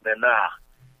have big men. Nah.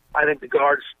 I think the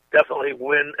guards definitely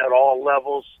win at all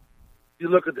levels. You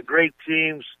look at the great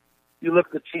teams, you look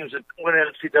at the teams that win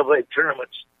NCAA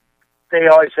tournaments, they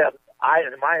always have,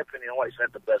 in my opinion, always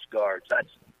have the best guards. That's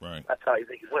how you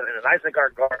think you win. And I think our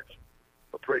guards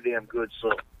are pretty damn good.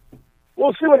 So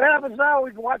we'll see what happens now.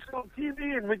 We can watch it on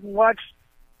TV, and we can watch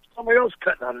somebody else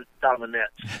cutting down the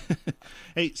nets.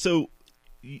 Hey, so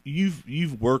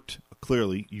you've worked,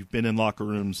 clearly you've been in locker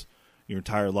rooms your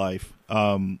entire life.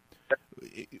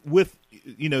 With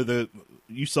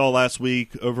you saw last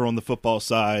week over on the football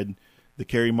side the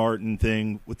Kerry Martin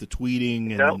thing with the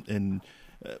tweeting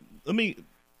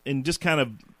and just kind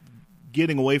of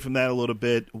getting away from that a little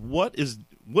bit. What is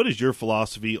your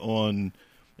philosophy on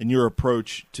and your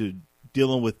approach to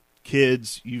dealing with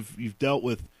kids? You've dealt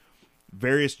with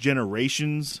various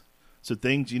generations. So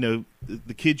things,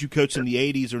 the kids you coached in the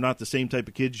 80s are not the same type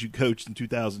of kids you coached in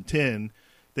 2010.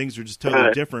 Things are just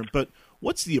totally different. But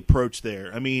what's the approach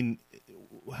there? I mean,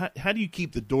 how do you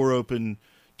keep the door open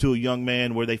to a young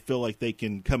man where they feel like they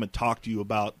can come and talk to you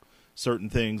about certain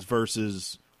things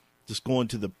versus just going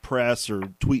to the press or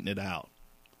tweeting it out?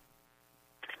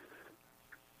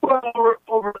 Well,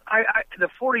 over the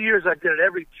 40 years I did it,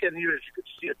 every 10 years you could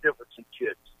see a difference in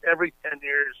kids. Every 10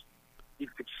 years you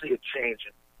could see it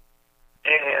changing.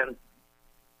 And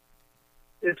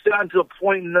it's gotten to a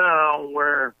point now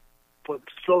where with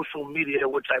social media,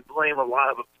 which I blame a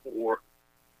lot of it for,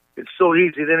 it's so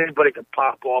easy that anybody can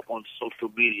pop off on social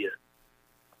media.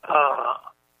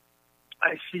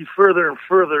 I see further and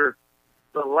further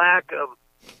the lack of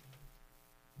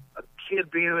a kid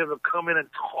being able to come in and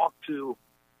talk to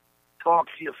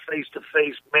you face to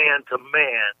face, man to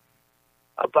man,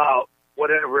 about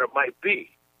whatever it might be.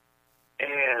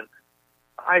 And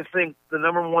I think the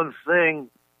number one thing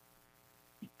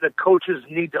that coaches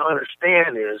need to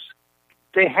understand is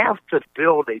they have to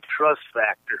build a trust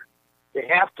factor. They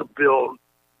have to build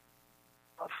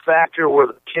a factor where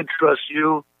the kid trusts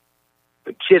you,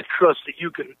 the kid trusts that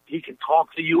he can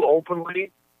talk to you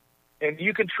openly, and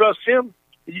you can trust him,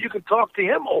 and you can talk to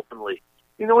him openly.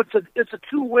 It's a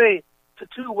two-way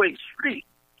street,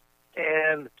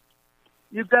 and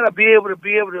you've got to be able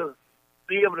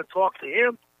to talk to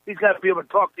him. He's got to be able to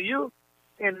talk to you,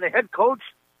 and the head coach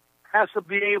has to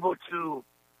be able to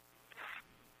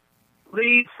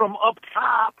lead from up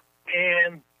top,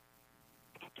 and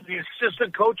the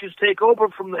assistant coaches take over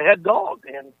from the head dog.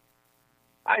 And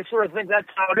I sort of think that's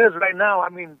how it is right now. I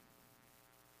mean,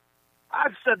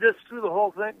 I've said this through the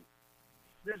whole thing.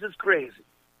 This is crazy.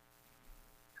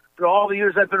 For all the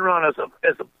years I've been around,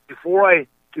 before I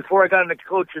got into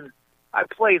coaching, I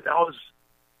played. I was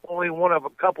only one of a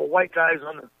couple white guys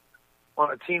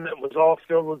on a team that was all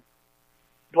filled with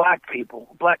black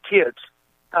people, black kids.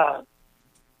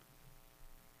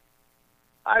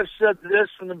 I've said this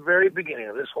from the very beginning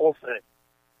of this whole thing.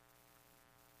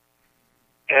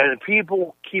 And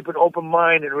people keep an open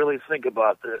mind and really think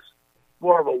about this.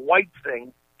 More of a white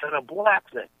thing than a black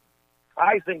thing.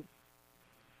 I think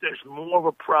there's more of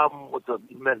a problem with the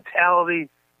mentality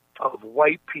of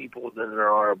white people than there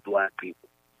are of black people.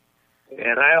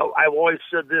 And I've always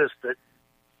said this, that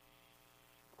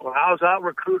when I was out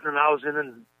recruiting and I was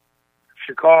in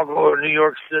Chicago or New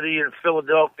York City and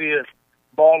Philadelphia,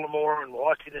 Baltimore and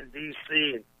Washington,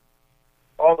 D.C., and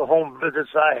all the home visits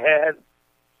I had,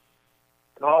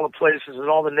 and all the places and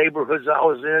all the neighborhoods I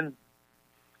was in,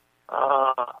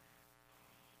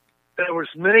 there was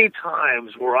many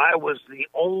times where I was the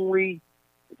only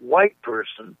white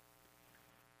person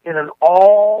in an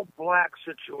all-black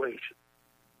situation,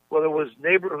 whether it was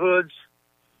neighborhoods,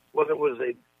 whether it was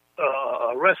a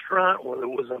restaurant, whether it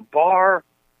was a bar,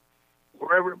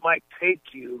 wherever it might take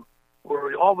you,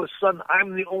 where all of a sudden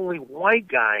I'm the only white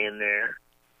guy in there.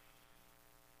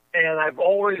 And I've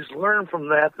always learned from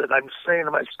that I'm saying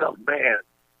to myself, man,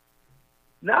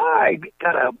 now I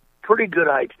got a pretty good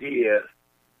idea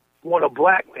what a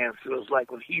black man feels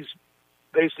like when he's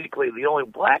basically the only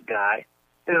black guy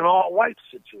in an all-white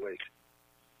situation.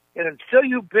 And until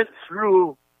you've been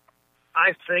through,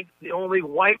 I think, the only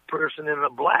white person in a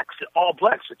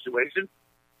all-black situation,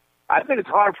 I think it's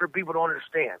hard for people to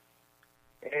understand.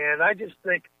 And I just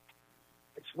think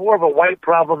it's more of a white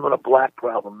problem than a black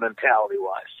problem,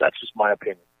 mentality-wise. That's just my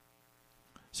opinion.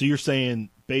 So you're saying,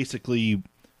 basically,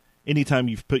 anytime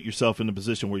you've put yourself in a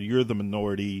position where you're the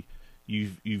minority,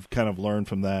 you've kind of learned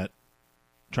from that,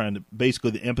 trying to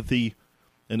basically the empathy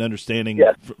and understanding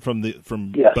from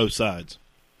both sides.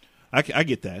 I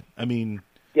get that. I mean,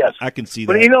 yes, I can see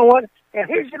that. But you know what? And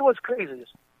here's what's crazy is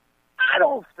I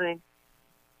don't think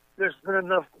there's been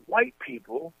enough white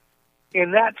people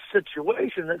in that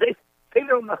situation that they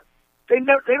don't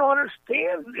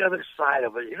understand the other side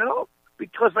of it,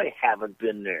 because they haven't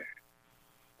been there.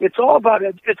 It's all about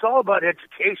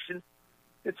education.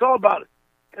 It's all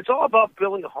about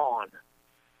Billy Hahn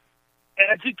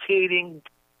educating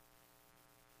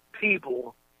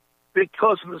people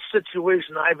because of the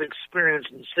situation I've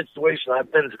experienced and the situation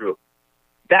I've been through.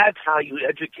 That's how you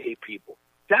educate people.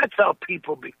 That's how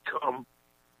people become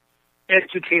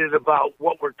educated about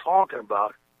what we're talking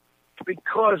about.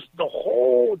 Because the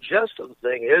whole gist of the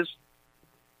thing is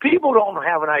people don't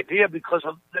have an idea because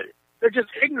they're just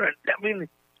ignorant. I mean,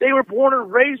 they were born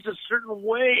and raised a certain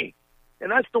way,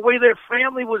 and that's the way their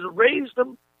family was raised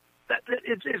them.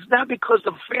 It's not because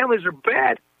the families are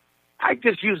bad. I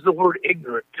just use the word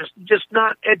ignorant, just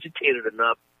not educated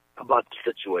enough about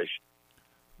the situation.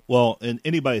 Well, and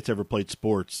anybody that's ever played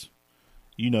sports,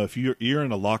 you know, if you're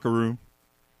in a locker room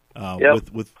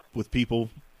with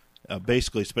people,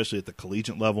 basically, especially at the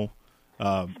collegiate level,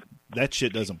 that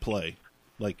shit doesn't play.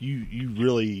 Like you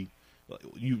really,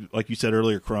 like you said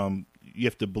earlier, Crum, you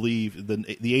have to believe the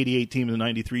 88 team and the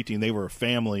 93 team, they were a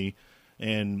family,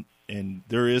 and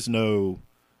there is no,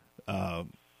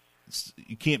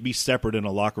 you can't be separate in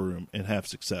a locker room and have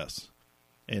success.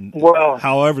 And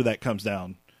however that comes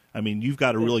down, I mean, you've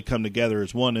got to really come together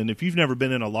as one. And if you've never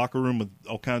been in a locker room with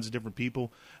all kinds of different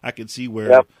people, I can see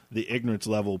where the ignorance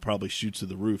level probably shoots to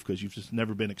the roof because you've just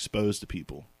never been exposed to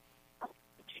people.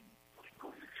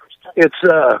 It's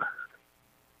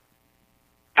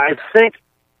I think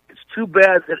it's too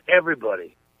bad that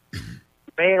everybody,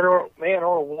 man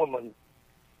or woman,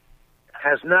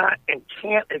 has not and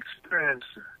can't experience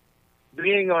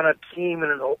being on a team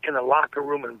in a locker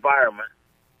room environment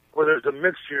where there's a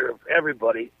mixture of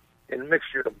everybody and a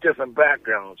mixture of different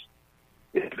backgrounds.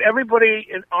 If everybody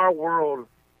in our world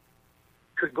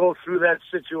could go through that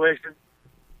situation,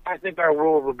 I think our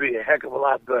world would be a heck of a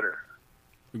lot better.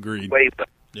 Agreed. Way better.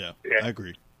 Yeah, I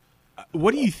agree.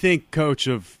 What do you think, Coach,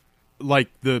 of like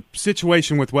the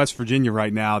situation with West Virginia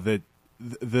right now that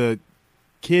the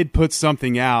kid puts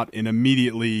something out and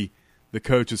immediately the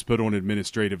coach is put on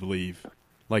administrative leave?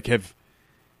 Like,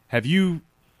 have you,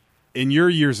 in your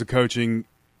years of coaching,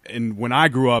 and when I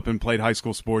grew up and played high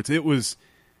school sports, it was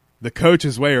the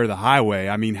coach's way or the highway.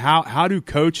 I mean, how do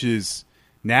coaches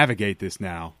navigate this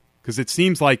now? Because it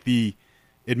seems like the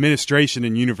administration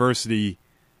in university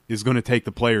is going to take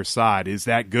the player's side. Is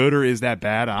that good or is that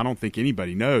bad? I don't think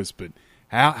anybody knows. But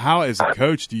how as a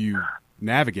coach, do you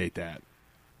navigate that?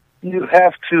 You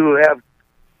have to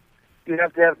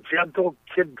have gentle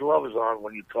kid gloves on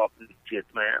when you talk to the kids,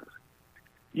 man.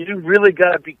 You really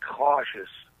got to be cautious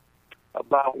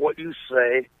about what you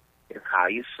say and how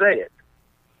you say it.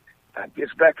 That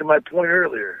gets back to my point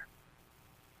earlier.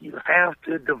 You have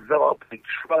to develop a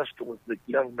trust with the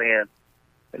young man,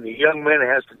 and the young man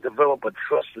has to develop a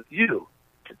trust with you.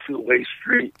 It's a two-way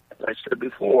street, as I said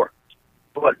before.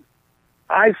 But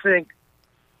I think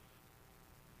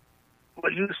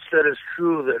what you said is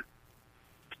true, that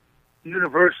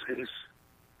universities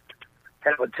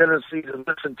have a tendency to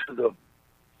listen to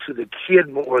the kid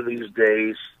more these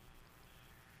days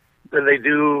than they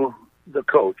do the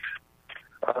coach.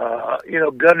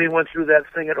 Gundy went through that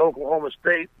thing at Oklahoma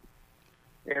State,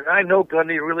 and I know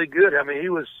Gundy really good. I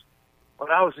mean,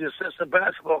 when I was the assistant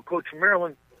basketball coach in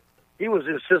Maryland, he was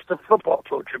the assistant football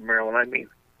coach in Maryland. I mean,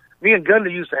 me and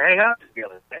Gundy used to hang out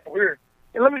together.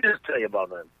 And let me just tell you about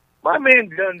that. My man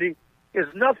Gundy is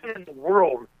nothing in the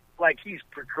world like he's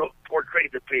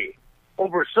portrayed to be.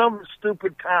 Over some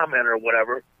stupid comment or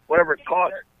whatever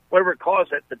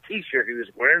caused that the T-shirt he was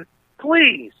wearing.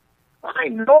 Please, I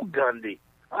know Gundy.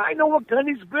 I know what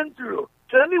Gundy's been through.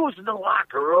 Gundy was in the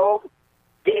locker room.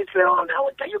 He's been on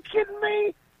that. Are you kidding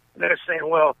me? And they're saying,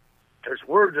 well, there's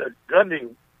word that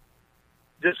Gundy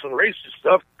did some racist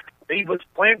stuff. He was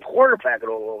playing quarterback at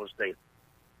Oklahoma State.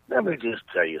 Let me just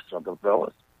tell you something,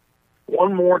 fellas.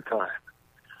 One more time.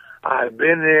 I've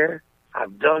been there.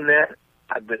 I've done that.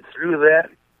 I've been through that.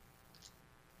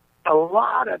 A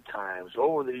lot of times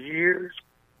over the years,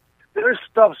 there's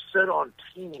stuff said on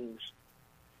teams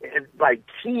and by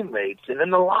teammates and in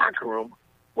the locker room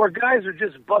where guys are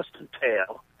just busting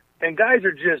tail and guys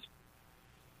are just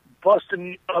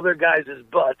busting other guys'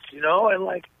 butts, and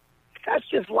that's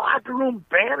just locker room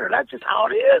banter. That's just how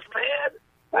it is, man.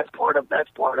 That's part of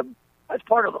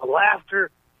the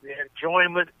laughter, the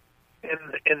enjoyment, and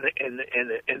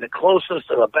the closeness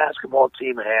that a basketball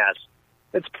team has.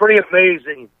 It's pretty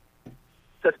amazing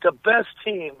that the best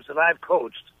teams that I've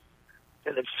coached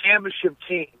and the championship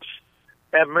teams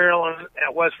at Maryland,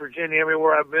 at West Virginia,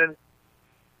 everywhere I've been,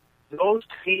 those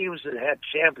teams that had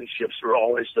championships are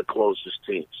always the closest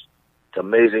teams. It's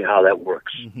amazing how that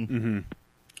works. Mm-hmm.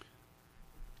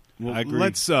 Well, I agree.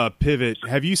 Let's pivot.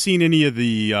 Have you seen any of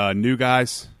the new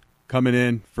guys coming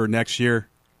in for next year?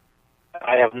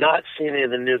 I have not seen any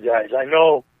of the new guys. I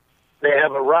know they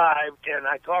have arrived, and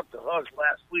I talked to Hugs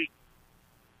last week.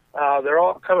 They're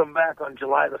all coming back on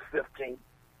July the 15th.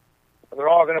 They're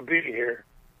all going to be here.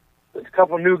 A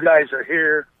couple new guys are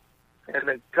here. and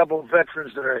a couple of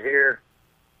veterans that are here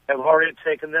have already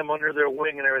taken them under their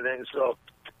wing and everything. So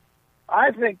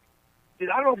I think, I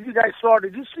don't know if you guys saw,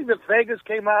 did you see that Vegas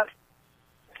came out,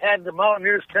 had the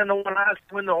Mountaineers 10-1 odds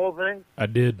to win the whole thing? I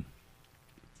did.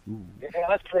 Yeah,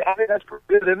 I think that's pretty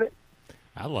good, isn't it?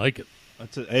 I like it.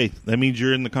 Hey, that means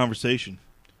you're in the conversation.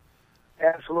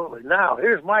 Absolutely. Now,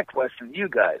 here's my question to you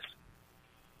guys.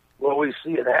 Will we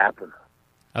see it happen?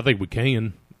 I think we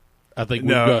can. I think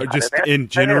No, we've got, just in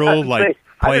general, like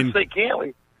I playing. didn't say can't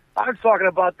we. I'm talking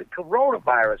about the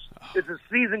coronavirus. Is the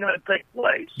season going to take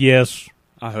place? yes.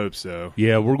 I hope so.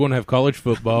 Yeah, we're going to have college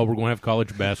football. We're going to have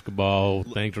college basketball.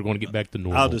 Things are going to get back to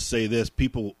normal. I'll just say this: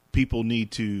 people need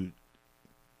to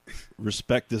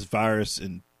respect this virus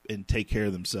and take care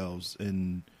of themselves.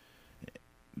 And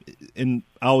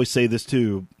I always say this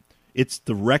too: it's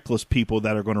the reckless people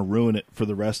that are going to ruin it for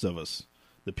the rest of us.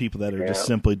 The people that are just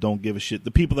simply don't give a shit. The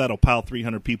people that'll pile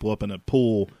 300 people up in a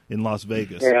pool in Las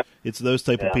Vegas. Yeah. It's those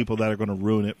type of people that are going to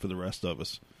ruin it for the rest of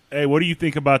us. Hey, what do you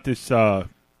think about this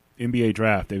NBA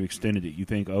draft? They've extended it. You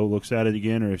think looks at it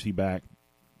again, or is he back?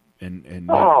 And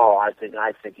Oh, I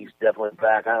think he's definitely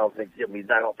back. I don't even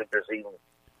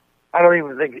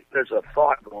think there's a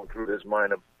thought going through his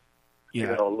mind of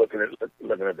looking at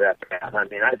that path. I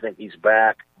mean, I think he's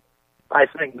back. I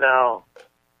think now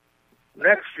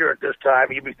next year at this time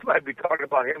might be talking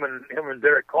about him and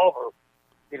Derek Culver.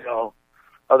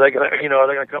 Are they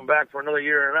gonna come back for another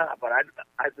year or not? But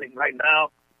I think right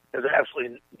now there's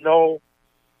absolutely no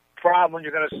problem.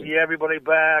 You're going to see everybody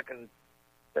back, and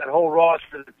that whole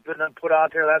roster that's been put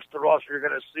out there, that's the roster you're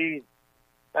going to see.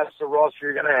 That's the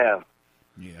roster you're going to have.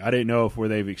 Yeah, I didn't know where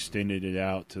they've extended it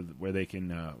out to where they can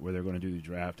where they're going to do the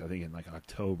draft. I think in like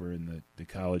October, and the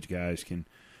college guys can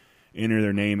enter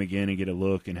their name again and get a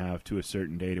look and have to a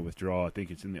certain day to withdraw. I think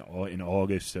it's in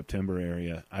August, September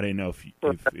area. I didn't know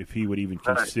if he would even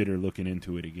consider looking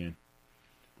into it again.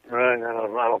 Right,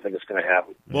 I don't think it's going to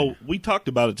happen. Well, we talked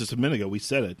about it just a minute ago. We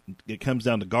said it. It comes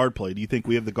down to guard play. Do you think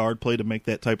we have the guard play to make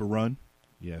that type of run?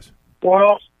 Yes.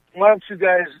 Well, why don't you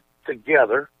guys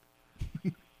together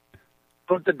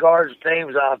put the guards'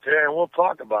 names out there, and we'll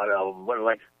talk about them.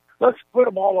 Let's put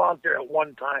them all out there at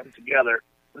one time together,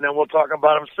 and then we'll talk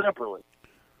about them separately.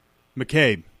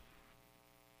 McCabe.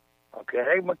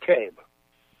 Okay, McCabe.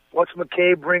 What's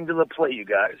McCabe bring to the plate, you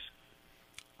guys?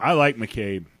 I like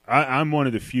McCabe. I'm one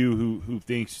of the few who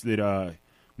thinks that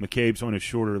McCabe's on a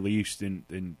shorter leash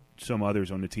than some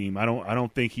others on the team. I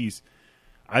think he's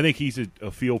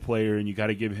a field player, and you got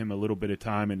to give him a little bit of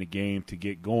time in the game to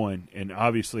get going. And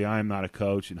obviously, I'm not a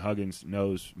coach, and Huggins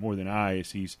knows more than I,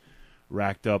 as he's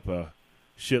racked up a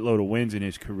shitload of wins in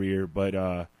his career. But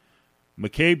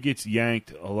McCabe gets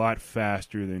yanked a lot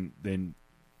faster than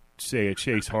say a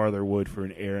Chase Harler would for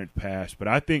an errant pass. But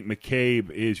I think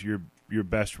McCabe is your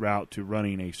best route to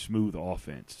running a smooth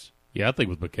offense. Yeah, I think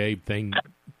with McCabe,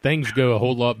 things go a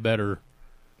whole lot better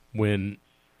when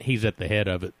he's at the head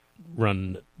of it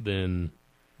run than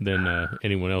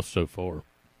anyone else so far.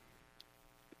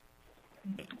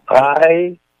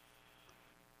 I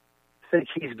think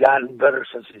he's gotten better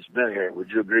since he's been here.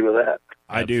 Would you agree with that?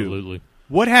 I do. Absolutely.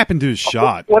 What happened to his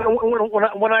shot?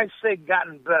 When I say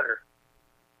gotten better,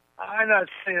 I'm not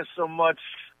saying so much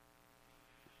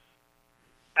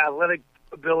athletic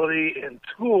ability and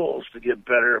tools to get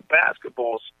better,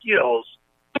 basketball skills,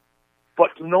 but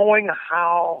knowing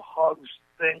how Huggs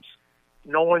thinks,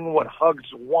 knowing what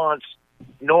Huggs wants,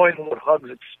 knowing what Huggs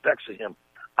expects of him.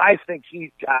 I think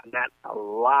he's gotten that a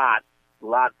lot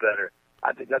better.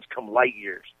 I think that's come light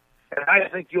years. And I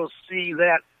think you'll see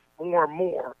that more and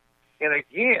more. And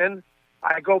again,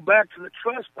 I go back to the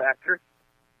trust factor.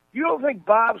 You don't think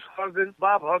Bob Huggins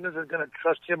is going to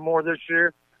trust him more this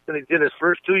year than he did his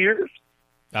first 2 years?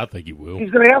 I think he will.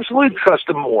 He's going to absolutely trust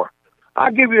him more.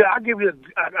 I'll give you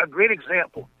a great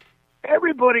example.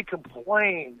 Everybody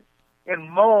complained and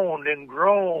moaned and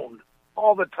groaned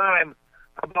all the time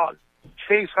about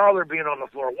Chase Harler being on the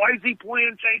floor. Why is he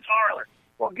playing Chase Harler?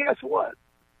 Well, guess what?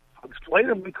 Huggs played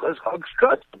him because Huggs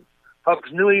trusted him.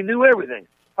 Huggs knew he knew everything.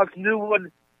 Huggs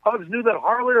knew that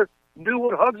Harler knew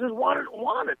what Huggs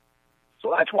wanted.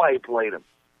 So that's why he played him.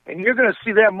 And you're going to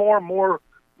see that more and more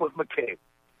with McCabe.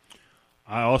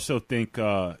 I also think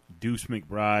Deuce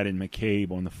McBride and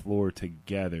McCabe on the floor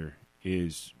together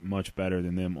is much better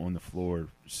than them on the floor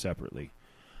separately.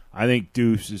 I think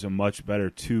Deuce is a much better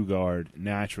two-guard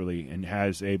naturally and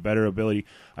has a better ability.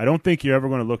 I don't think you're ever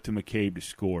going to look to McCabe to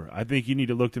score. I think you need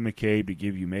to look to McCabe to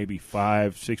give you maybe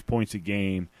 5-6 points a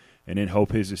game and then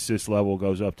hope his assist level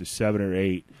goes up to 7 or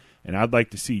 8. And I'd like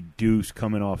to see Deuce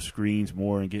coming off screens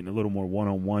more and getting a little more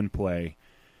one-on-one play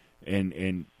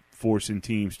and forcing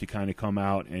teams to kind of come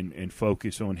out and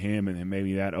focus on him, and then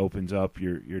maybe that opens up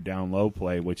your down low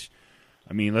play, which,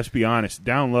 I mean, let's be honest,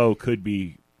 down low could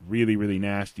be really, really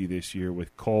nasty this year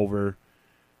with Culver,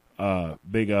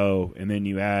 Big O, and then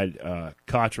you add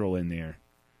Cottrell in there.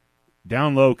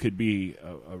 Down low could be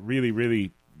a really,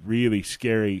 really, really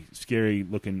scary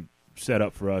looking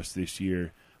setup for us this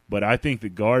year. But I think the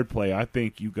guard play, I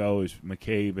think you go as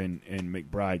McCabe and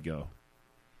McBride go.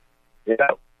 Yeah.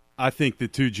 I think the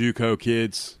two JUCO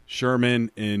kids, Sherman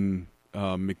and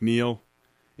McNeil,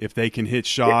 if they can hit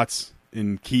shots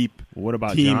and keep What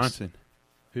about teams. Johnson?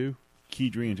 Who?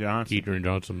 Kedrian Johnson. Kedrian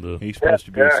Johnson, He's supposed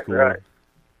to be a scorer. Right.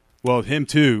 Well, him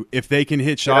too. If they can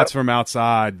hit shots from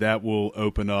outside, that will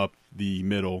open up the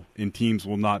middle, and teams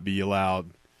will not be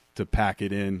allowed to pack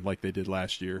it in like they did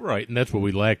last year. Right, and that's what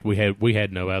we lacked. We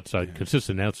had no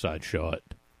consistent outside shot.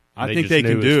 I They think just they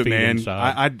knew can his do it, feet man.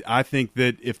 inside. I think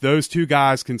that if those two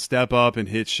guys can step up and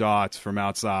hit shots from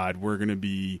outside, we're going to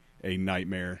be a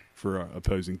nightmare for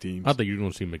opposing teams. I think you're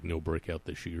going to see McNeil break out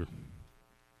this year.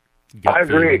 I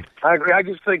agree. I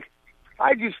just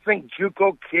think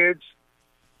JUCO kids,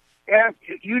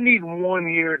 you need 1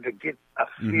 year to get a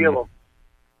feel of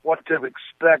what to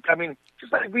expect. I mean,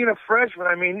 just like being a freshman.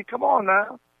 I mean, come on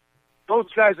now.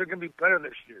 Those guys are going to be better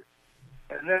this year.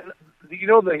 And then, you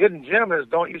know, the hidden gem is,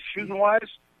 don't you, shooting-wise?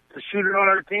 The shooter on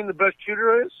our team, the best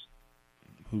shooter is?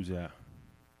 Who's that?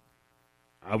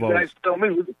 You guys tell me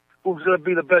who's going to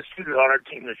be the best shooter on our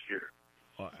team this year.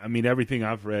 I mean, everything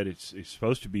I've read, it's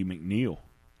supposed to be McNeil.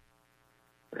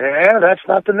 Yeah, that's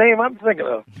not the name I'm thinking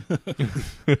of.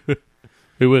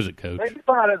 Who is it, Coach? Think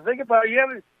about it.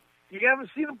 You haven't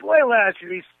seen him play last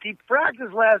year. He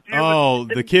practiced last year. Oh,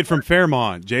 the kid from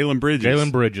Fairmont, Jalen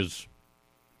Bridges.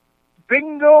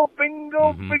 Bingo,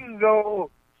 bingo.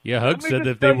 Yeah, Hug said that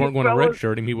if they weren't going to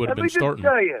redshirt him, he would have been starting.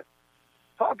 Let me just tell you,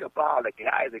 talk about a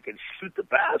guy that can shoot the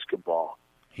basketball.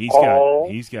 He's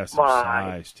got some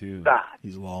size, too. God.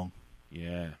 He's long.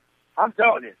 Yeah. I'm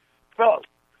telling you, fellas,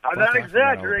 I'm not I forgot all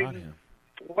about exaggerating. him.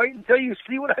 Wait until you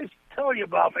see what I'm telling you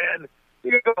about, man.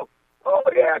 You go, oh,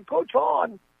 yeah, Coach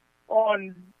Hahn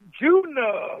on June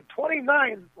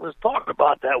 29th was talking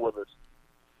about that with us.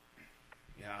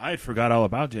 Yeah, I had forgot all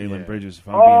about Jalen Bridges, if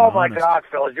I'm Oh, being my honest. God,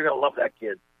 fellas, you're going to love that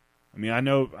kid. I mean, I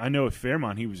know at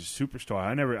Fairmont he was a superstar.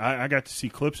 I got to see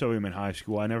clips of him in high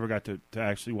school. I never got to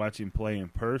actually watch him play in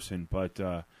person. But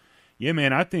yeah,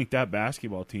 man, I think that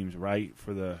basketball team's right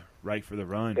for the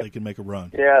run. They can make a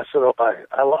run. Yeah, so do I.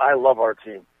 I love our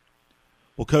team.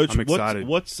 Well, Coach, I'm excited.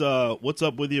 what's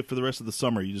up with you for the rest of the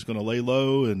summer? You just going to lay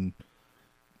low and?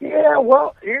 Yeah,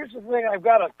 well, here's the thing. I've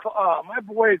got my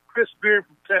boy Chris Beard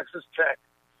from Texas Tech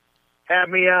had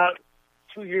me out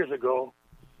 2 years ago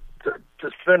to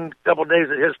spend a couple of days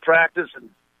at his practice and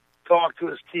talk to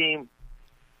his team.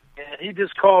 And he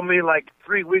just called me like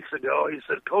 3 weeks ago. He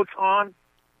said, Coach Hahn,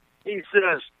 he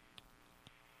says,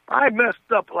 I messed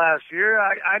up last year.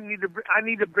 I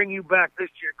need to bring you back this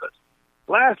year because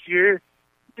last year,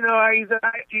 you know,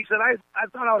 he said I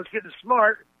thought I was getting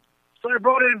smart, so I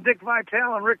brought in Dick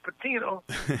Vitale and Rick Pitino,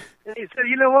 and he said,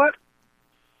 you know what?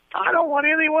 I don't want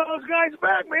any one of those guys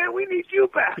back, man. We need you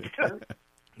back.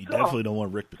 You definitely don't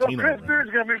want Rick So Pitino. Chris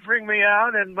Beard's going to bring me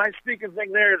out, and my speaking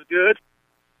thing there is good.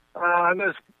 I'm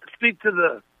going to speak to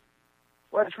the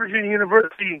West Virginia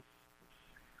University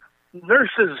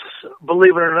nurses,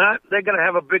 believe it or not. They're going to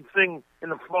have a big thing in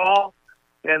the fall,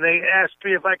 and they asked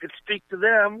me if I could speak to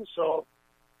them. So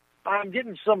I'm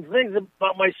getting some things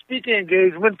about my speaking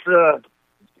engagements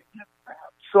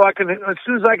so I can, as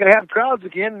soon as I can have crowds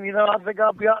again, you know, I think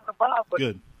I'll be out and about. But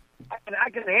Good. I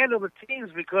can handle the teams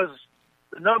because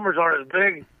the numbers aren't as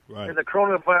big, Right. and the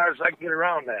coronavirus, I can get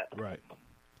around that. Right.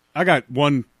 I got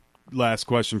one last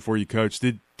question for you, Coach.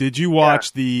 Did you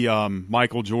watch the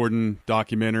Michael Jordan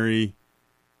documentary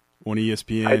on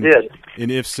ESPN? I did. And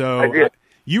if so, I did.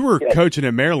 you were Yes. coaching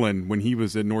at Maryland when he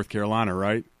was in North Carolina,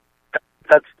 right?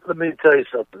 Let me tell you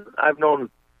something. I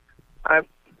don't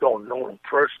know him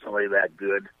personally that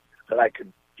good that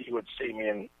he would see me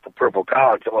in the Purple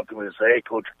Collar, come up to me and say, hey,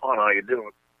 Coach Hahn, how you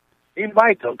doing? He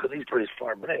might, though, because he's pretty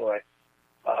smart. But anyway,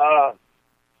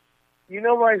 you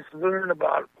know what I learned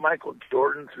about Michael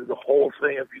Jordan through the whole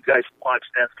thing? If you guys watch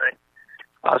that thing,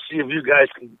 I'll see if you guys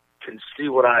can see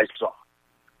what I saw.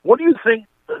 What do you think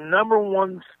the number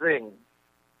one thing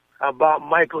about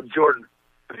Michael Jordan,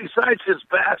 besides his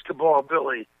basketball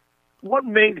ability, what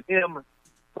makes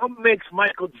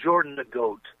Michael Jordan the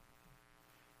GOAT?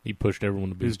 He pushed everyone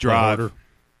to be His drive. harder.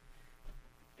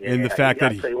 And the fact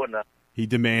that he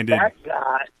demanded.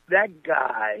 That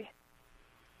guy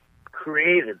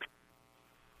created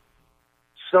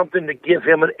something to give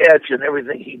him an edge in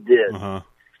everything he did. Uh-huh.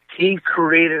 he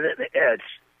created an edge.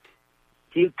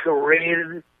 He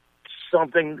created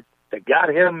something that got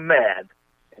him mad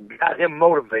and got him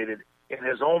motivated in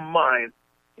his own mind,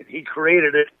 and he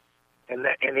created it, and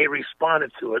he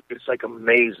responded to it. It's like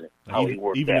amazing how he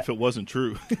worked. Even that. if it wasn't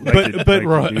true. But right,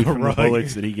 the right.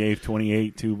 bullets that he gave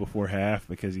 28-2 before half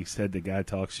because he said the guy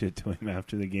talked shit to him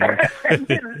after the game.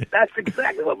 That's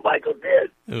exactly what Michael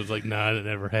did. It was like, nah, that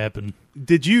never happened.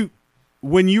 Did you,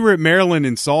 when you were at Maryland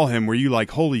and saw him, were you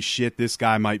like, holy shit, this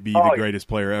guy might be the greatest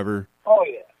player ever? Oh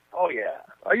yeah.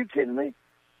 Are you kidding me?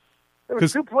 There were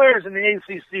two players in the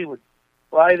ACC with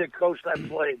either coach I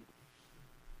played.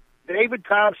 David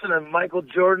Thompson and Michael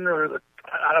Jordan are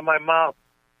out of my mouth.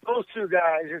 Those two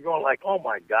guys, you're going like, oh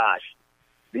my gosh,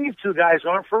 these two guys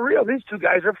aren't for real. These two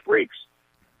guys are freaks.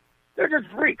 They're just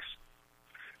freaks,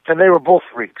 and they were both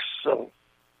freaks. So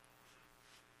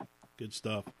good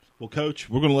stuff. Well, Coach,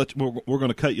 we're going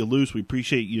to cut you loose. We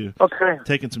appreciate you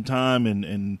taking some time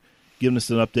and giving us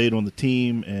an update on the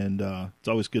team, and it's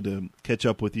always good to catch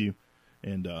up with you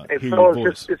and hear your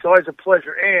voice. It's always a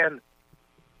pleasure, and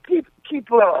keep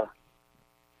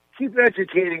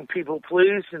educating people,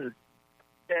 please, and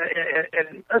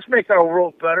let's make our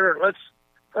world better. Let's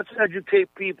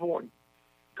educate people and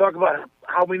talk about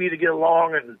how we need to get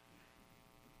along and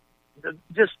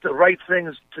just the right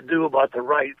things to do about the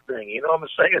right thing. You know what I'm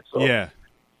saying? So, yeah.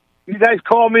 You guys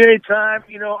call me anytime.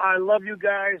 You know, I love you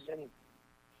guys, and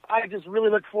I just really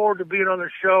look forward to being on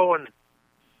the show. And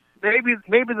maybe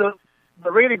the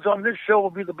ratings on this show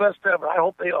will be the best ever. I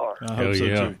hope they are. I hope so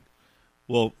too.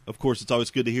 Well, of course, it's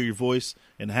always good to hear your voice,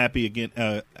 and happy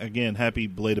happy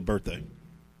belated birthday.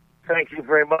 Thank you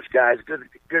very much, guys. Good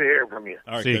hearing from you.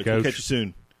 All right, See you, Coach. We'll Coach. catch you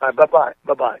soon. All right,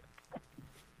 bye-bye.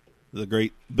 The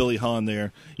great Billy Hahn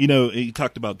there. You know, he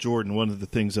talked about Jordan. One of the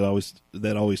things that I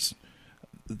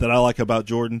like about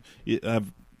Jordan,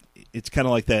 it's kind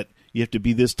of like that. You have to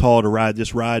be this tall to ride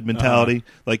this ride mentality.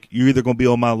 Like, you're either going to be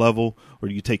on my level or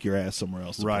you take your ass somewhere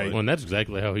else. Right. Well, and that's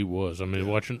exactly how he was. I mean,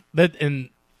 watching that and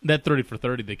that 30 for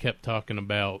 30, they kept talking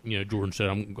about. You know, Jordan said,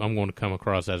 "I'm going to come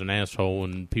across as an asshole,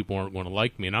 and people aren't going to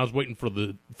like me." And I was waiting for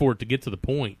it to get to the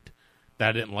point that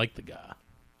I didn't like the guy,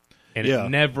 and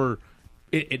it never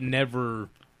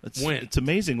went. It's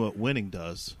amazing what winning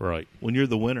does. Right. When you're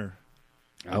the winner.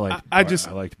 I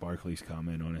liked Barkley's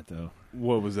comment on it though.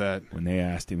 What was that? When they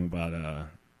asked him about,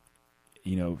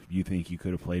 you think you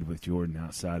could have played with Jordan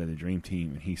outside of the Dream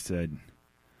Team, and he said,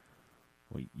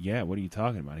 "Well, yeah. What are you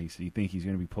talking about?" He said, "You think he's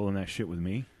going to be pulling that shit with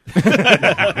me?"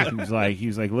 he was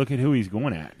like, look at who he's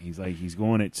going at. He's like, he's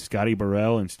going at Scotty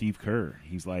Burrell and Steve Kerr.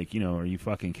 He's like, are you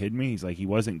fucking kidding me? He's like, he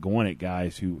wasn't going at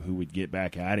guys who would get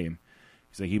back at him.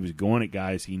 He's like, he was going at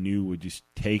guys he knew would just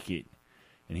take it.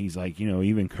 And he's like,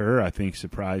 even Kerr, I think,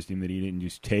 surprised him that he didn't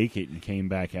just take it and came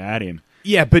back at him.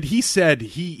 Yeah, but he said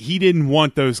he didn't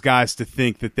want those guys to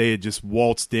think that they had just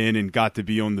waltzed in and got to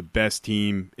be on the best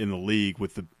team in the league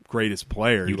with the greatest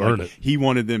player. You earn it. He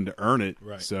wanted them to earn it.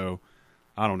 Right. So,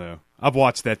 I don't know. I've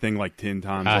watched that thing like 10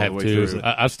 times all I the have way too. through.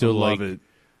 I still love like it.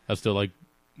 I still like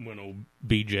when old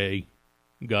BJ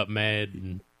got mad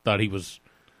and thought he was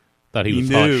hot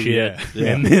shit,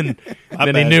 yeah. and then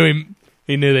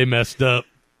he knew they messed up.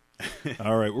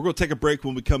 All right, we're going to take a break.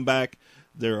 When we come back,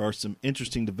 there are some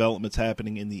interesting developments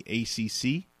happening in the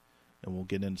ACC, and we'll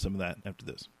get into some of that after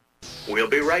this. We'll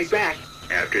be right back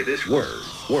after this word.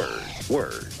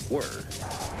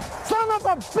 Son of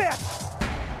a bitch!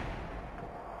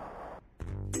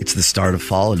 It's the start of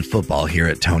fall in football here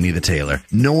at Tony the Tailor.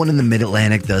 No one in the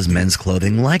Mid-Atlantic does men's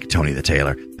clothing like Tony the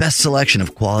Tailor. Best selection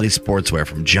of quality sportswear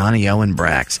from Johnny O and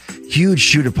Brax. Huge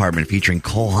shoe department featuring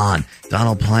Cole Haan,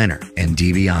 Donald Pliner, and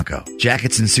Di Bianco.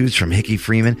 Jackets and suits from Hickey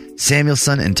Freeman,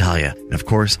 Samuelson, and Talia. And of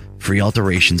course, free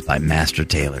alterations by Master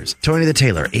Tailors. Tony the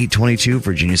Tailor, 822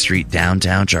 Virginia Street,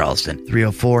 downtown Charleston.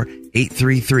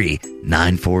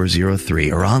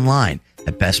 304-833-9403 or online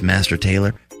at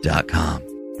bestmastertailor.com.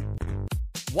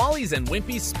 Wally's and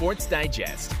Wimpy's Sports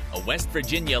Digest, a West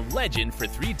Virginia legend for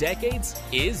 3 decades,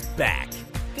 is back.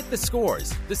 Get the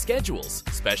scores, the schedules,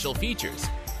 special features.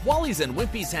 Wally's and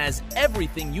Wimpy's has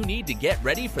everything you need to get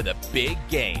ready for the big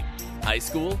game. High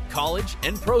school, college,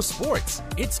 and pro sports.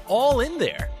 It's all in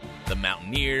there. The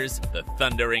Mountaineers, the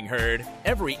Thundering Herd,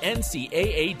 every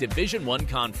NCAA Division I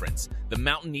conference, the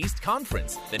Mountain East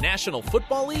Conference, the National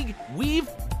Football League, we've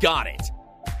got it.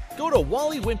 Go to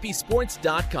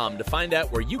WallyWimpySports.com to find out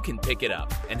where you can pick it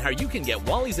up and how you can get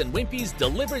Wally's and Wimpy's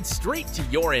delivered straight to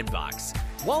your inbox.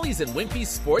 Wally's and Wimpy's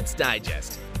Sports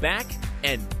Digest, back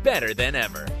and better than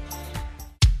ever.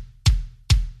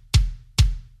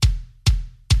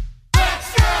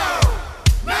 Let's go,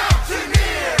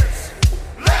 Mountaineers!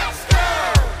 Let's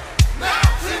go,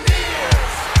 Mountaineers!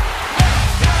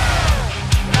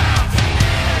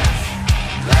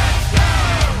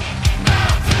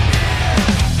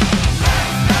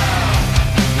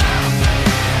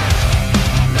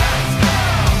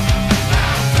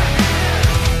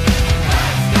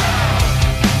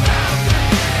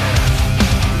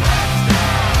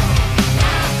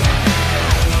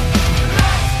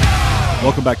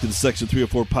 Welcome back to the Section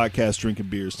 304 podcast, Drinking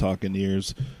Beers, Talking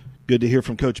Ears. Good to hear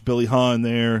from Coach Billy Hahn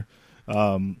there.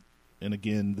 And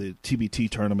again, the TBT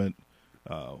tournament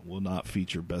will not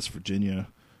feature West Virginia.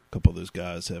 A couple of those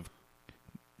guys have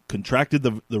contracted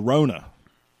the Rona.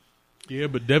 Yeah,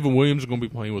 but Devin Williams is going to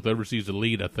be playing with Overseas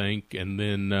Elite, I think, and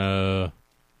then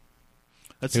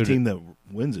that's the team that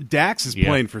wins it. Dax is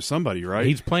playing for somebody, right?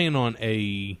 He's playing on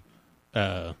a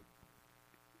they're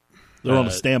on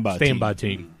a standby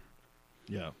team.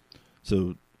 Yeah,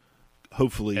 so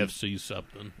hopefully FC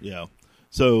something. Yeah,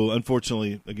 so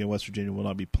unfortunately, again, West Virginia will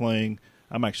not be playing.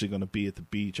 I'm actually going to be at the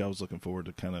beach. I was looking forward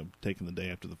to kind of taking the day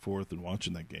after the 4th and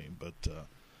watching that game, but.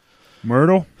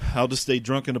 Myrtle? I'll just stay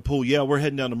drunk in the pool. Yeah, we're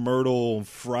heading down to Myrtle on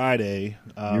Friday.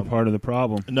 You're part of the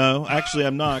problem. No, actually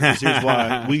I'm not, because here's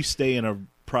why. We stay in a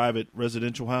private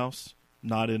residential house,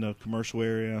 not in a commercial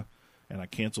area, and I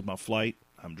canceled my flight.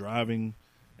 I'm driving,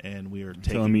 and we are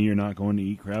telling me you're not going to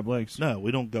eat crab legs? No,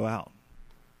 we don't go out.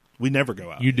 We never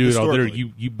go out. You do it all there.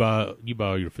 You buy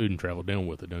all your food and travel down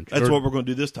with it, don't you? That's what we're going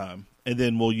to do this time, and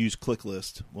then we'll use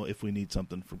ClickList if we need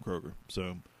something from Kroger.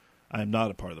 So I am not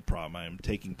a part of the problem. I am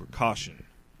taking precaution.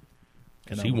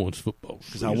 Because he wants football season.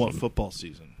 Because I want football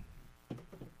season.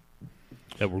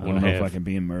 That we're I going don't to know have. if I can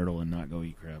be in Myrtle and not go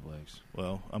eat crab legs.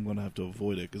 Well, I'm going to have to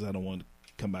avoid it because I don't want to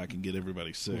come back and get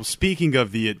everybody sick. Well, speaking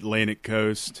of the Atlantic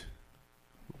Coast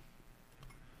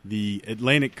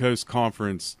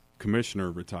Conference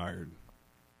commissioner retired.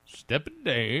 Stepping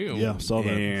down. Yeah, saw that.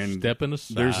 And stepping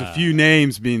aside. There's a few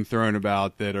names being thrown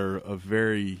about that are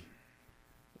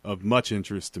of much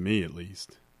interest to me, at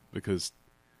least, because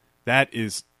that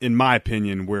is, in my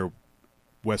opinion, where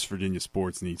West Virginia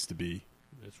sports needs to be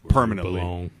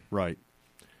permanently. Right.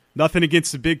 Nothing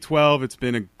against the Big 12. It's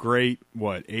been a great,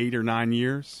 8 or 9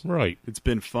 years? Right. It's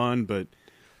been fun, but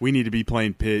we need to be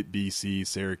playing Pitt, BC,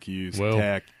 Syracuse,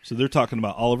 Tech. So they're talking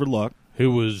about Oliver Luck,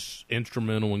 who was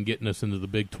instrumental in getting us into the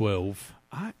Big 12.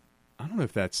 I don't know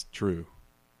if that's true.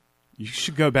 You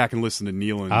should go back and listen to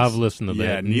Nealon's. I've listened to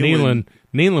that.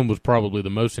 Nealon was probably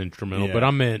the most instrumental, but I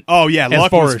meant as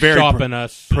Luck far was as very shopping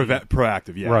us.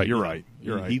 proactive. Yeah, right. You're right.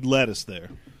 He led us there.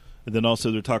 And then also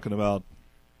they're talking about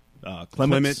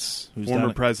Clements,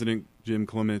 former president Jim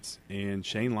Clements, and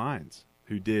Shane Lyons,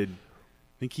 who I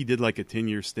think he did like a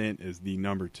 10-year stint as the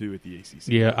number 2 at the ACC.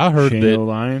 Yeah, I heard Shane that.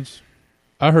 Lyons?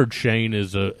 I heard Shane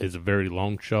is a very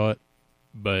long shot,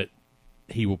 but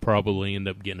he will probably end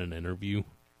up getting an interview.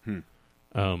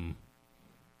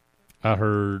 I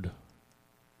heard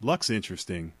Luck's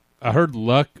interesting. I heard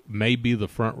Luck may be the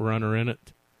front runner in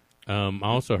it. I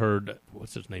also heard,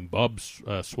 what's his name, Bob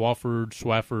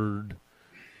Swafford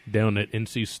down at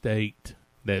NC State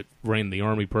that ran the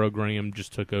Army program,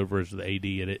 just took over as the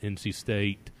AD at NC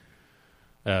State.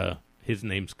 His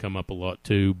name's come up a lot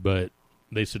too, but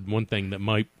they said one thing that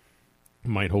might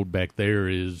hold back there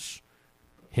is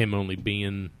him only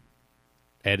being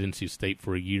at NC State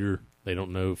for a year. They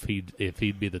don't know if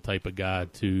he'd be the type of guy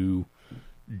to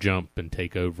jump and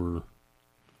take over.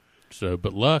 So,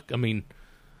 but Luck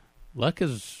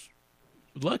has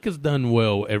done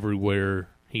well everywhere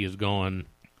he has gone.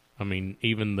 I mean,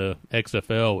 even the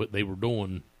XFL, they were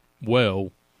doing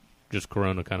well. Just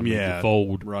Corona kind of made the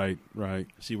fold. Right.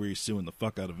 See where he's suing the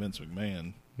fuck out of Vince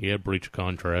McMahon. Yeah, breach of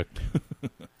contract.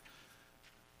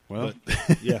 Well,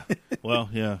 yeah.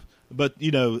 But,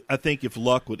 I think if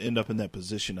Luck would end up in that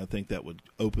position, I think that would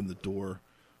open the door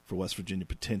for West Virginia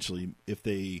potentially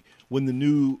when the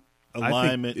new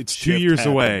alignment. It's 2 years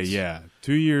happens. away. Yeah,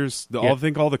 2 years. I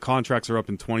think all the contracts are up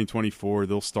in 2024.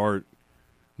 They'll start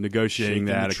negotiating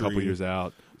that a couple years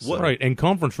out. So. Right, and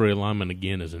conference realignment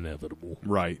again is inevitable.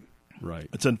 Right.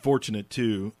 It's unfortunate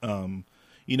too. And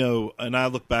I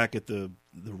look back at the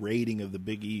rating of the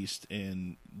Big East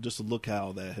and just look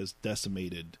how that has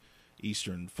decimated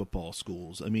Eastern football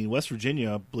schools. I mean, West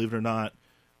Virginia, believe it or not,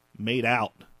 made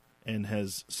out and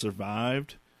has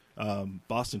survived.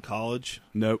 Boston College,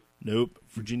 nope.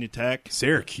 Virginia Tech,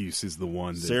 Syracuse is the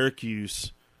one.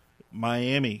 Syracuse,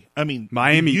 Miami. I mean,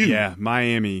 Miami. Yeah,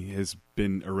 Miami has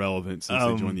been irrelevant since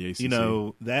they joined the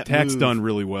ACC. That Tech's move, done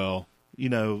really well.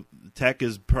 Tech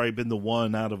has probably been the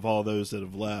one out of all those that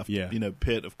have left. Yeah.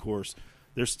 Pitt, of course,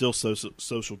 they're still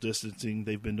social distancing.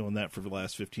 They've been doing that for the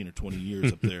last 15 or 20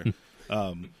 years up there.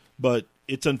 But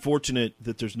it's unfortunate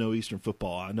that there's no Eastern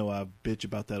football. I know I bitch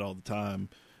about that all the time,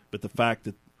 but the fact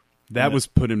that was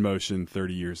put in motion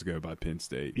 30 years ago by Penn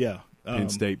State. Yeah. Penn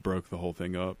State broke the whole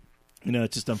thing up.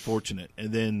 It's just unfortunate.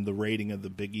 And then the rating of the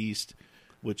Big East,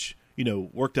 which,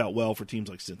 worked out well for teams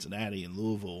like Cincinnati and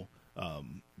Louisville,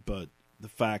 but the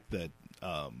fact that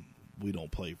we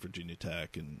don't play Virginia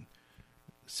Tech and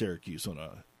Syracuse on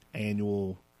a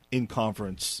annual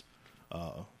in-conference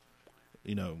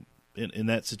in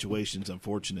that situation is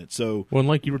unfortunate. So, well, and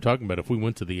like you were talking about, if we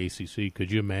went to the ACC,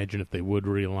 could you imagine if they would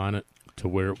realign it to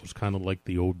where it was kind of like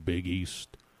the old Big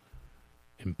East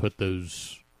and put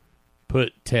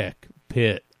Tech,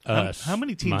 Pitt, us, how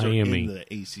many teams Miami, are in the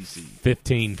ACC?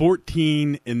 15.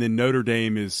 14, and then Notre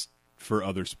Dame is for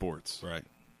other sports. Right.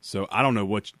 So I don't know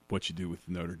what you do with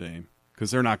Notre Dame because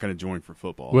they're not going to join for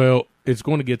football. Well, it's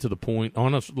going to get to the point,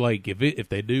 honestly, like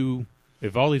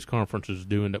if all these conferences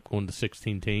do end up going to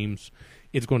 16 teams,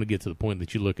 it's going to get to the point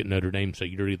that you look at Notre Dame and say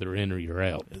you're either in or you're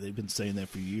out. They've been saying that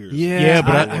for years. Yeah,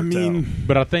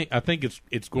 but I think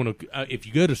it's going to if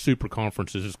you go to super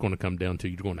conferences, it's going to come down to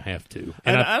you're going to have to.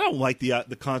 And I don't like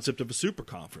the concept of a super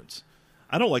conference.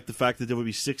 I don't like the fact that there would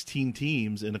be 16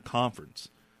 teams in a conference.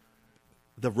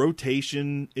 The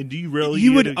rotation, and do you really?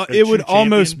 It would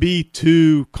almost be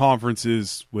two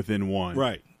conferences within one.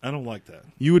 Right. I don't like that.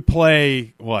 You would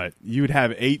play what? You would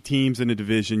have 8 teams in a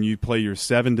division. You'd play your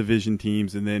 7 division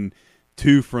teams, and then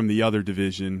 2 from the other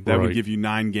division. That would give you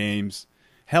 9 games.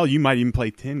 Hell, you might even play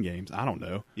 10 games. I don't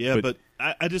know. Yeah, but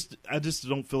I just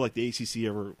don't feel like the ACC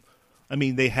ever. I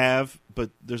mean, they have,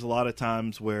 but there's a lot of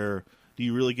times where do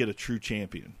you really get a true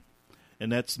champion?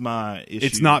 And that's my issue.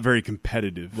 It's not very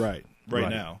competitive, right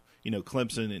now.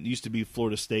 Clemson. It used to be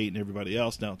Florida State and everybody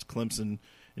else. Now it's Clemson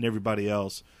and everybody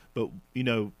else. But,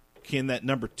 can that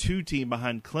number 2 team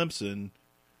behind Clemson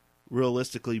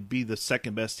realistically be the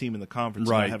second best team in the conference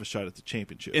and have a shot at the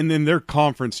championship? And then their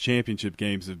conference championship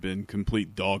games have been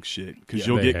complete dog shit because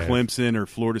you'll get Clemson or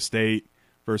Florida State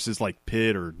versus like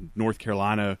Pitt or North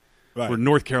Carolina. Right. Or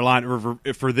North Carolina,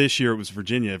 or for this year it was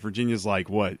Virginia. Virginia's like,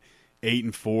 8-4,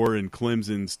 and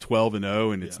Clemson's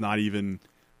 12-0, and it's not even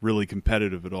really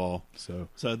competitive at all. So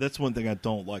that's one thing I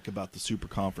don't like about the super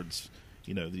conference.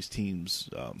 These teams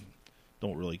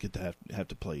don't really get to have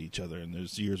to play each other, and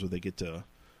there's years where they get to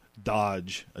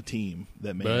dodge a team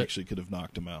that actually could have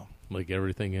knocked them out. Like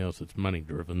everything else, it's money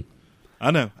driven.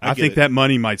 I know. I think that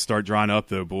money might start drying up,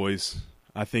 though, boys.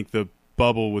 I think the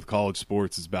bubble with college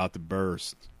sports is about to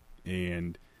burst,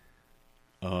 and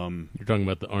you're talking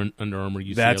about the Under Armour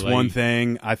UCLA. That's one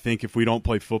thing. I think if we don't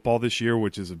play football this year,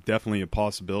 which is definitely a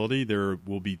possibility, there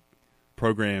will be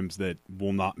programs that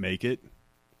will not make it.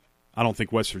 I don't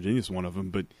think West Virginia is one of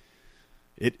them, but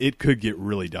it could get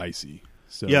really dicey.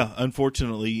 So yeah,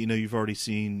 unfortunately, you've already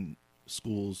seen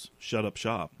schools shut up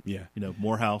shop. Yeah,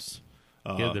 Morehouse.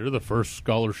 They're the first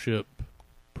scholarship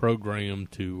program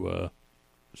to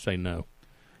say no.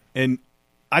 And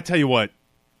I tell you what,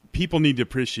 people need to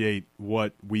appreciate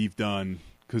what we've done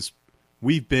because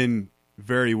we've been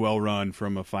very well run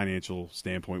from a financial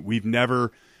standpoint. We've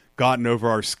never gotten over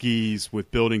our skis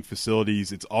with building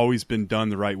facilities. It's always been done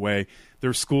the right way.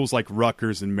 There's schools like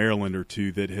Rutgers and Maryland or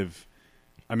two that have,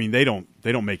 they don't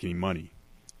make any money.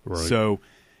 Right. So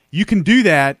you can do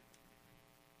that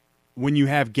when you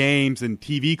have games and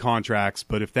TV contracts,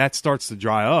 but if that starts to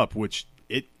dry up, which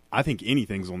I think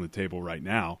anything's on the table right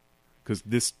now because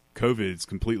this COVID is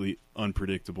completely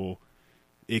unpredictable,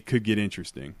 it could get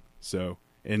interesting. So,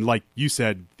 and like you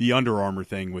said, the Under Armour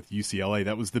thing with UCLA,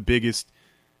 that was the biggest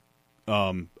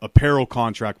apparel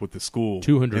contract with the school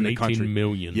in the country. $218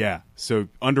 million. Yeah. So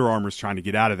Under Armour's trying to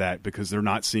get out of that because they're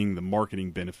not seeing the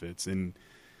marketing benefits. And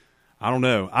I don't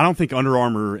know. I don't think Under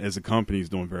Armour as a company is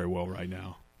doing very well right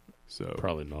now. So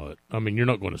probably not. You're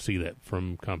not going to see that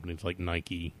from companies like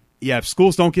Nike. Yeah, if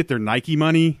schools don't get their Nike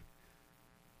money,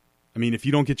 if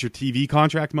you don't get your TV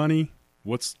contract money,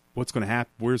 what's going to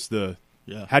happen? Where's the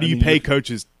how do you pay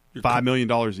coaches $5 million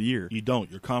a year? You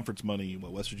don't. Your conference money,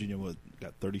 West Virginia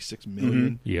got $36 million.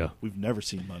 Mm-hmm. Yeah. We've never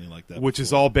seen money like that Which before.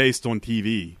 is all based on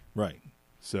TV. Right.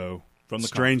 So, from the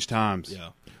strange times. Yeah.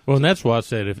 Well, and that's why I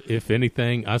said if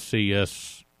anything, I see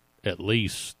us at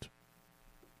least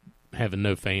having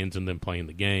no fans and then playing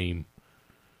the game.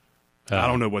 I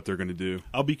don't know what they're going to do.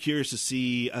 I'll be curious to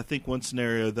see. I think one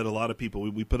scenario that a lot of people,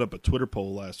 we put up a Twitter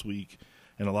poll last week,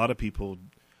 and a lot of people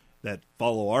that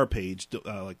follow our page,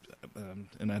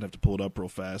 and I'd have to pull it up real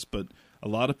fast, but a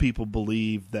lot of people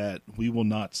believe that we will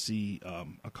not see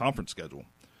a conference schedule,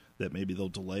 that maybe they'll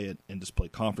delay it and just play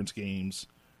conference games,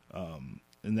 and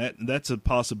that's a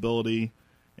possibility.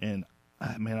 And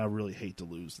I really hate to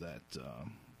lose that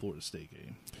Florida State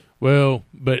game. Well,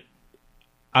 but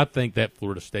I think that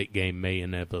Florida State game may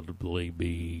inevitably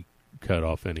be cut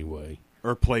off anyway.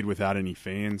 Or played without any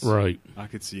fans. Right. I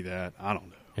could see that. I don't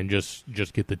know. And just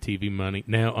get the TV money.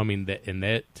 Now,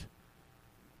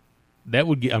 that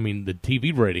would get, the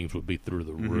TV ratings would be through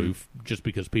the roof just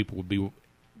because people would be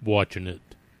watching it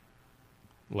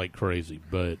like crazy.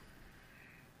 But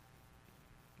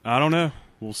I don't know.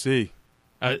 We'll see.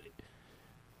 I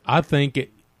think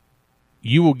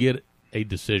You will get a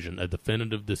decision, a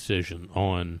definitive decision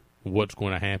on what's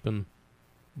going to happen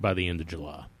by the end of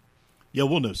July. Yeah,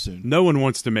 we'll know soon. No one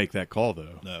wants to make that call,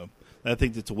 though. No. I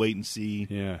think it's a wait and see.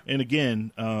 Yeah. And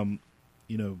again,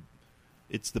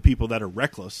 it's the people that are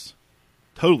reckless,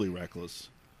 totally reckless,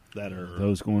 that are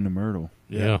those going to Myrtle.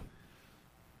 Yeah.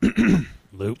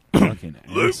 Luke. Fucking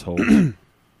asshole.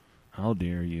 How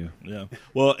dare you? Yeah.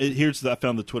 Well, I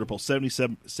found the Twitter poll.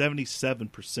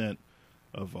 77%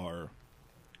 of our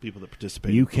people that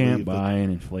participate. You can't buy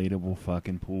an inflatable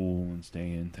fucking pool and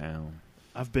stay in town.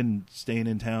 I've been staying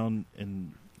in town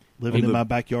and living in my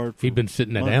backyard. He'd been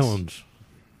sitting months. at Allen's.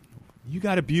 You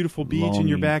got a beautiful beach in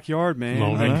your backyard, man.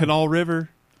 Longing. Canal River.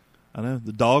 I know.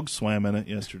 The dog swam in it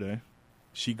yesterday.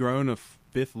 She grown a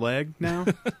fifth leg now?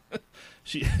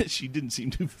 She didn't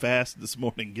seem too fast this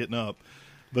morning getting up.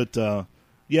 But,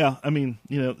 yeah, I mean,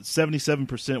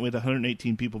 77%, we had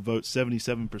 118 people vote.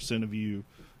 77% of you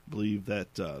believe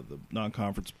that the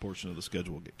non-conference portion of the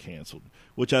schedule will get canceled,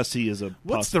 which I see as a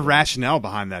What's the rationale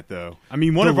behind that, though? I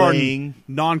mean, one of our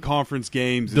non-conference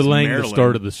games is delaying Maryland. the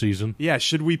start of the season. Yeah,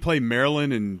 should we play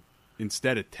Maryland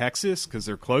instead of Texas because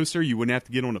they're closer? You wouldn't have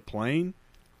to get on a plane?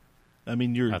 I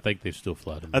mean, I think they still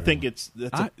fly to Maryland. I think that's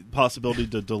a possibility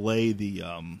to delay the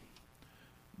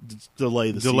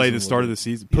start of the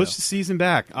season. Push the season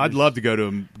back. I'd love to go to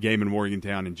a game in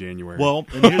Morgantown in January. Well,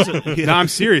 and here's no, I'm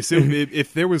serious.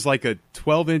 If there was like a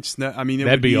 12-inch snow, I mean, it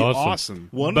that'd would be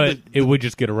awesome. But it would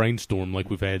just get a rainstorm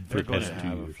like we've had for the past 2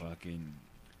 years. A fucking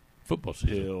football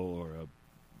season pill or a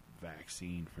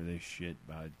vaccine for this shit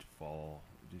by fall.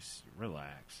 Just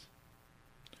relax.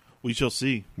 We shall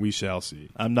see. We shall see.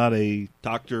 I'm not a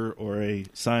doctor or a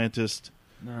scientist.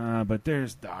 Nah, but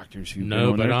there's doctors who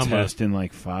they're testing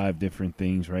like 5 different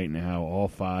things right now. All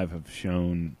 5 have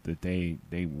shown that they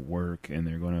work, and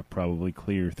they're going to probably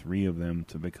clear 3 of them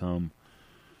to become.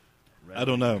 I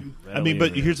don't know. I mean,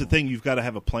 but here's the thing: you've got to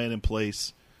have a plan in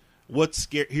place. What's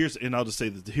scary? and I'll just say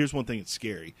that here's one thing that's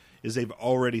scary is they've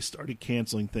already started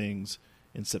canceling things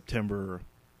in September.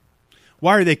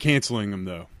 Why are they canceling them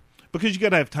though? Because you got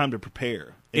to have time to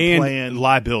prepare and plan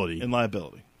liability.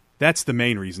 That's the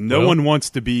main reason. No one wants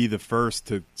to be the first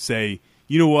to say,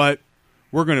 you know what,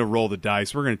 we're going to roll the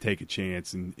dice. We're going to take a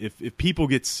chance. And if people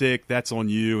get sick, that's on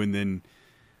you. And then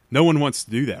no one wants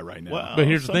to do that right now. Well, but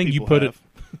here's the thing. You put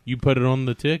it on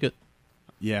the ticket.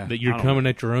 Yeah. That you're coming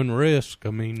at your own risk. I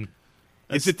mean.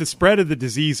 Is it the spread of the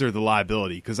disease or the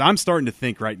liability? Because I'm starting to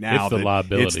think right now it's the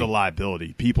liability. It's the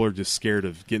liability. People are just scared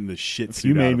of getting the shit If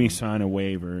you made me sign a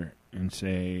waiver and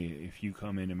say if you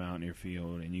come into Mountaineer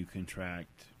Field and you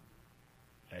contract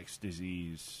X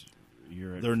disease,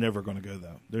 they're never going to go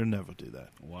though. They'll never do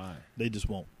that. Why? They just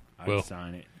won't. I'd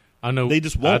sign it. I know they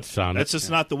just won't. I'd sign That's it. just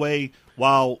not the way.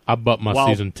 While I bought my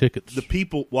season tickets,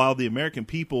 while the American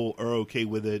people are okay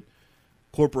with it,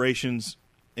 corporations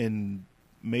and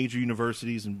major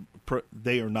universities and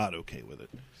they are not okay with it.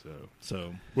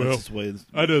 So well, that's the way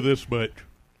I know this much.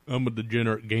 I'm a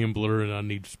degenerate gambler and I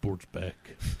need sports back.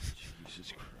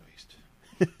 Jesus Christ.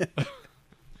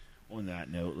 On that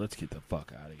note, let's get the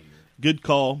fuck out of here. Good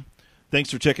call.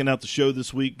 Thanks for checking out the show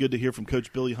this week. Good to hear from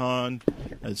Coach Billy Hahn.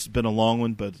 It's been a long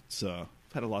one, but it's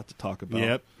had a lot to talk about.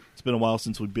 Yep. It's been a while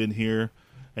since we've been here,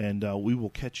 and we will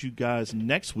catch you guys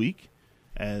next week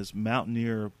as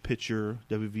Mountaineer pitcher,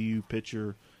 WVU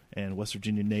pitcher, and West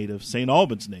Virginia native, St.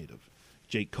 Albans native,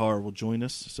 Jake Carr will join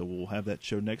us, so we'll have that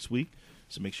show next week.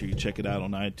 So make sure you check it out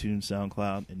on iTunes,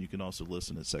 SoundCloud, and you can also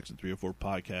listen at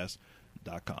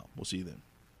Section304podcast.com. We'll see you then.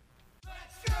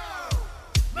 Let's go!